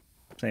same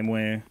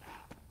way.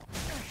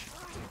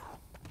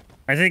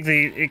 I think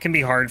it can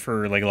be hard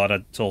for like a lot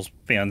of Souls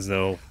fans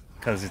though,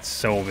 because it's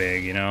so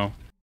big, you know.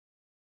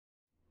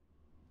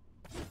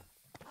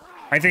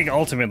 I think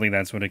ultimately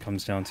that's what it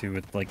comes down to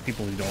with like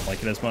people who don't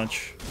like it as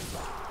much.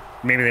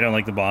 Maybe they don't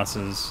like the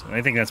bosses.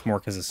 I think that's more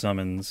because of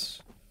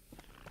summons.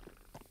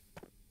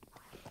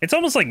 It's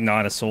almost like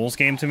not a Souls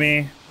game to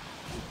me,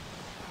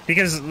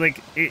 because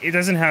like it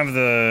doesn't have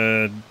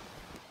the.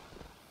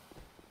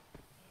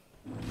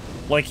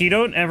 Like, you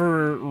don't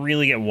ever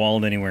really get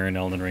walled anywhere in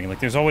Elden Ring. Like,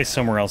 there's always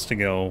somewhere else to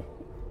go.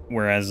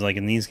 Whereas, like,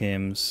 in these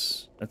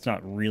games, that's not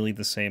really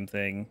the same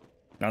thing.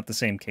 Not the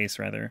same case,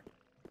 rather.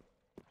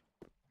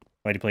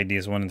 Why'd you play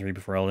DS1 and 3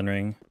 before Elden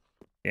Ring?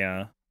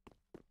 Yeah.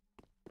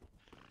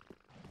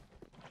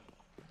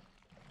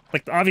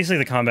 Like, obviously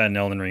the combat in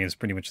Elden Ring is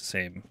pretty much the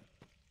same.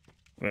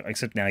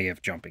 Except now you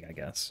have jumping, I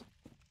guess.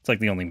 It's, like,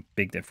 the only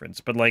big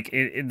difference. But, like,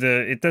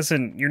 it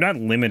doesn't... You're not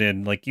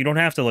limited. Like, you don't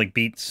have to, like,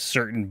 beat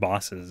certain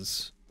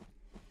bosses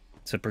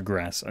to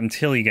progress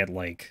until you get,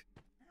 like,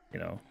 you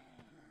know,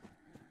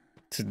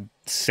 to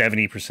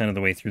 70% of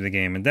the way through the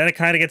game. And then it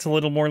kind of gets a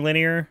little more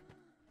linear.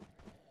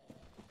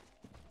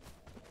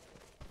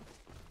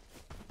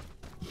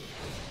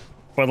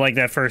 But, like,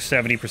 that first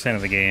 70%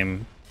 of the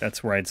game,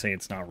 that's where I'd say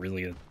it's not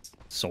really a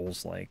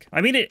Souls-like.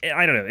 I mean,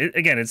 I don't know.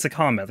 Again, it's the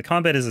combat. The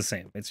combat is the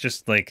same. It's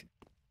just, like,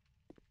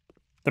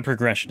 the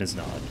progression is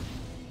not.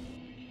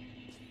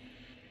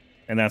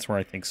 And that's where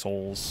I think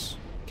Souls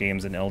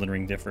games and Elden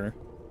Ring differ.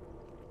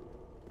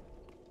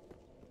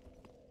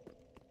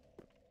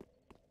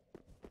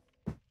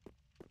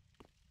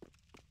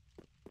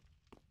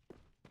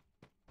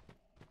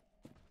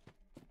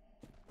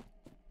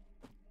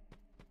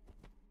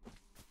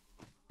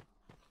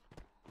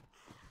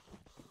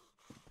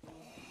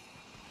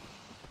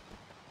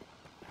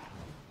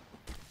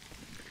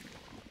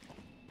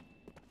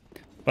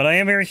 But I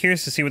am very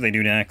curious to see what they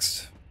do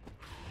next.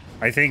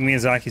 I think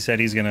Miyazaki said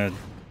he's gonna...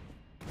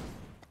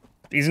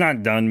 He's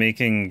not done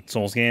making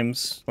Souls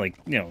games. Like,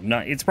 you know,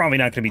 it's probably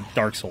not gonna be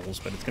Dark Souls,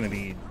 but it's gonna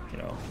be, you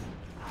know...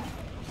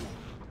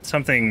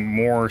 something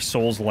more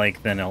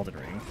Souls-like than Elden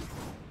Ring.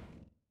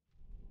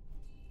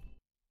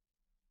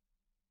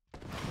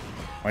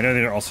 I know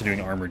they're also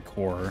doing Armored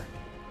Core.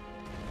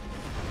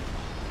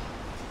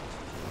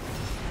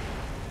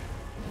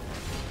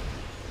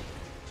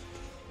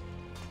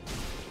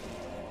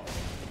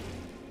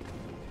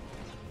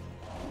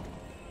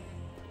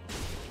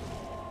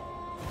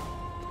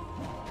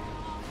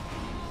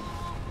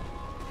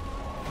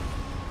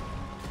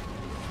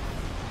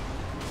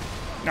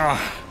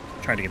 Ah,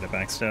 tried to get the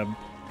backstab.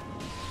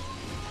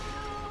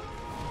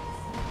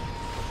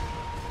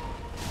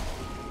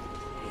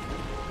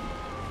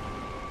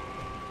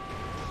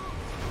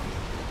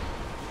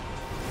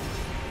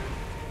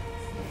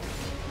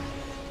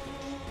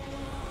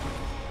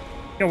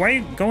 Yo, why are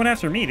you going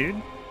after me,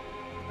 dude?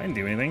 I didn't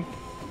do anything.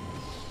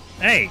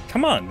 Hey,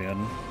 come on, man.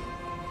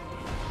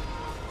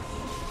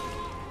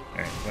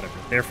 Alright, whatever.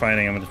 They're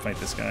fighting, I'm gonna fight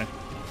this guy.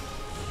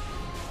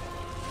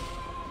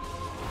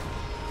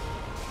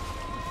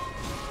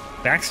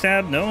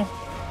 Backstab? No?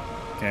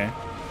 Okay.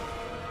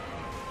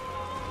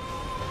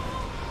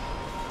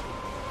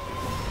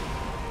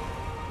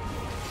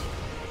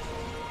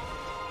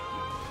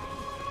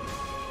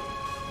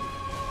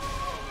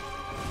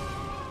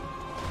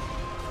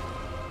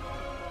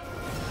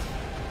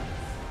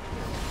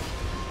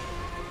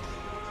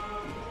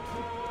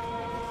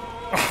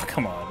 Oh,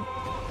 come on.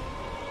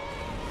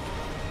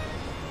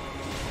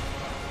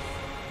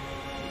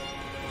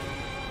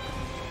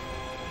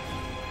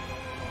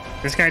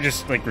 This guy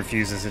just, like,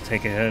 refuses to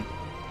take a hit.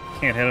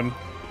 Can't hit him.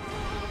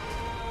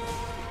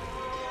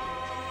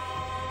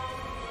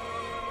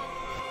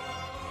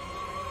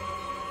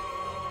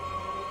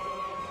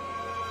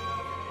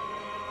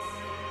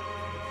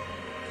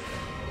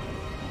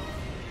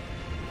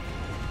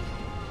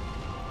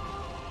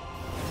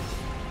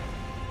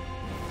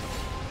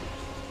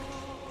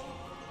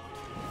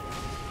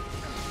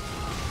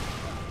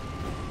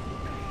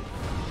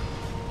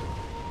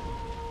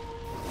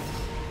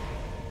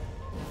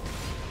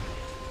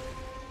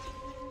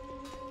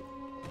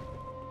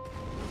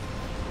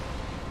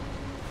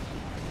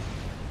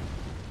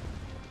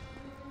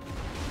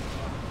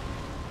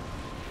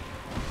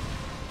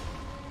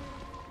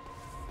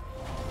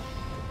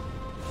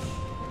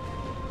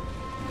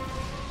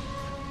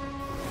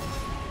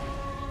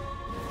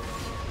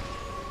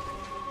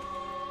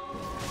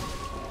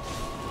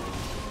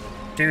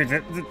 Dude,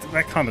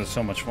 that combo is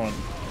so much fun.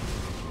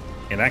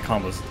 Yeah, that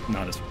combo's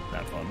not as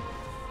that fun.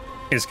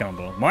 His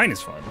combo. Mine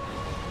is fun.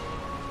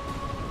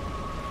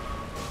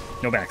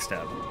 No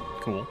backstab.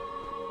 Cool.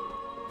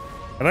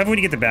 I love when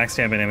you get the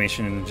backstab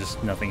animation and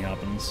just nothing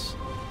happens.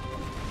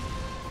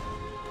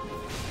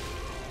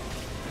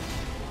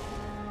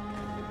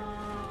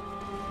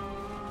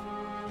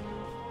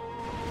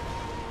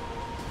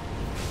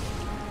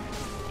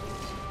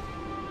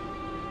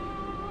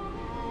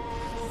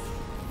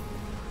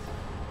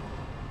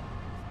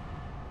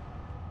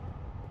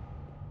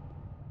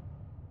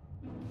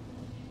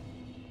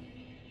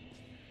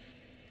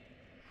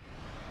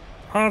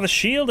 Oh, the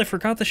shield! I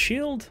forgot the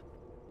shield!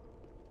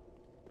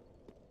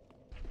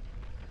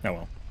 Oh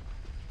well.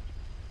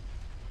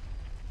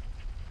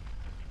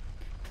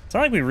 It's not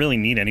like we really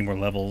need any more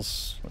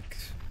levels. Like,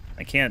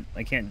 I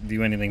can't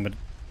do anything but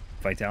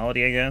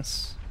vitality, I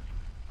guess.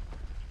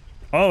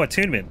 Oh,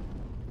 attunement!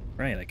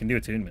 Right, I can do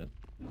attunement.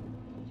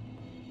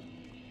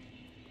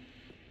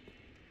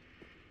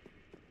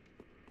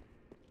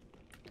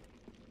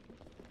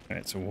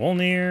 Alright, so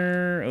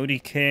Wolnir,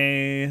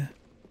 ODK...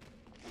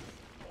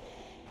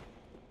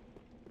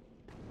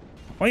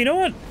 Well, you know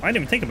what? I didn't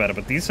even think about it,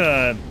 but these,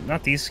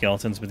 not these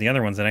skeletons, but the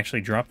other ones that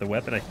actually drop the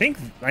weapon, I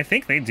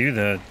think they do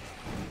the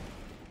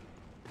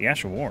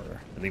Ash of War.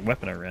 Or the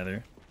weapon,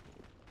 rather.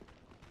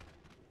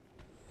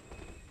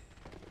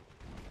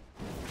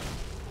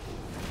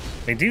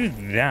 They do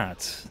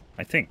that,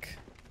 I think,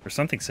 or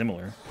something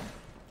similar.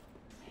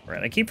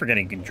 Right, I keep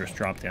forgetting you can just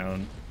drop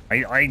down.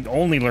 I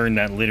only learned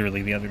that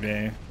literally the other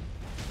day.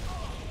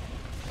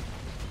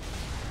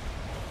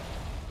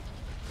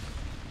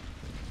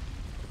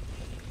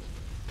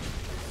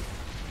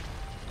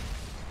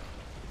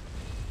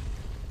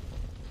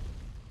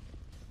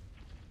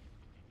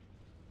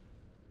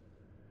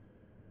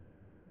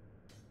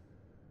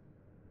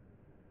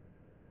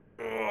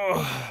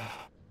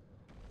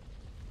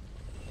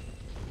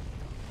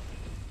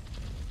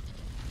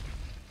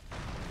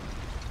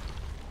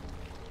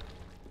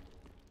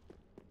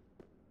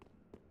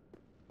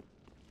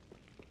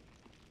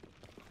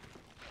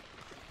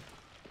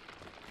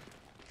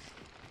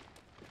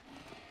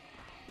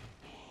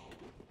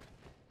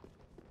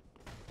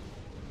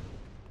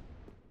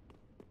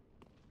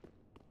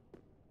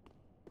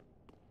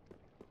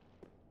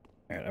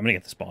 Alright, I'm gonna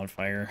get this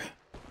bonfire.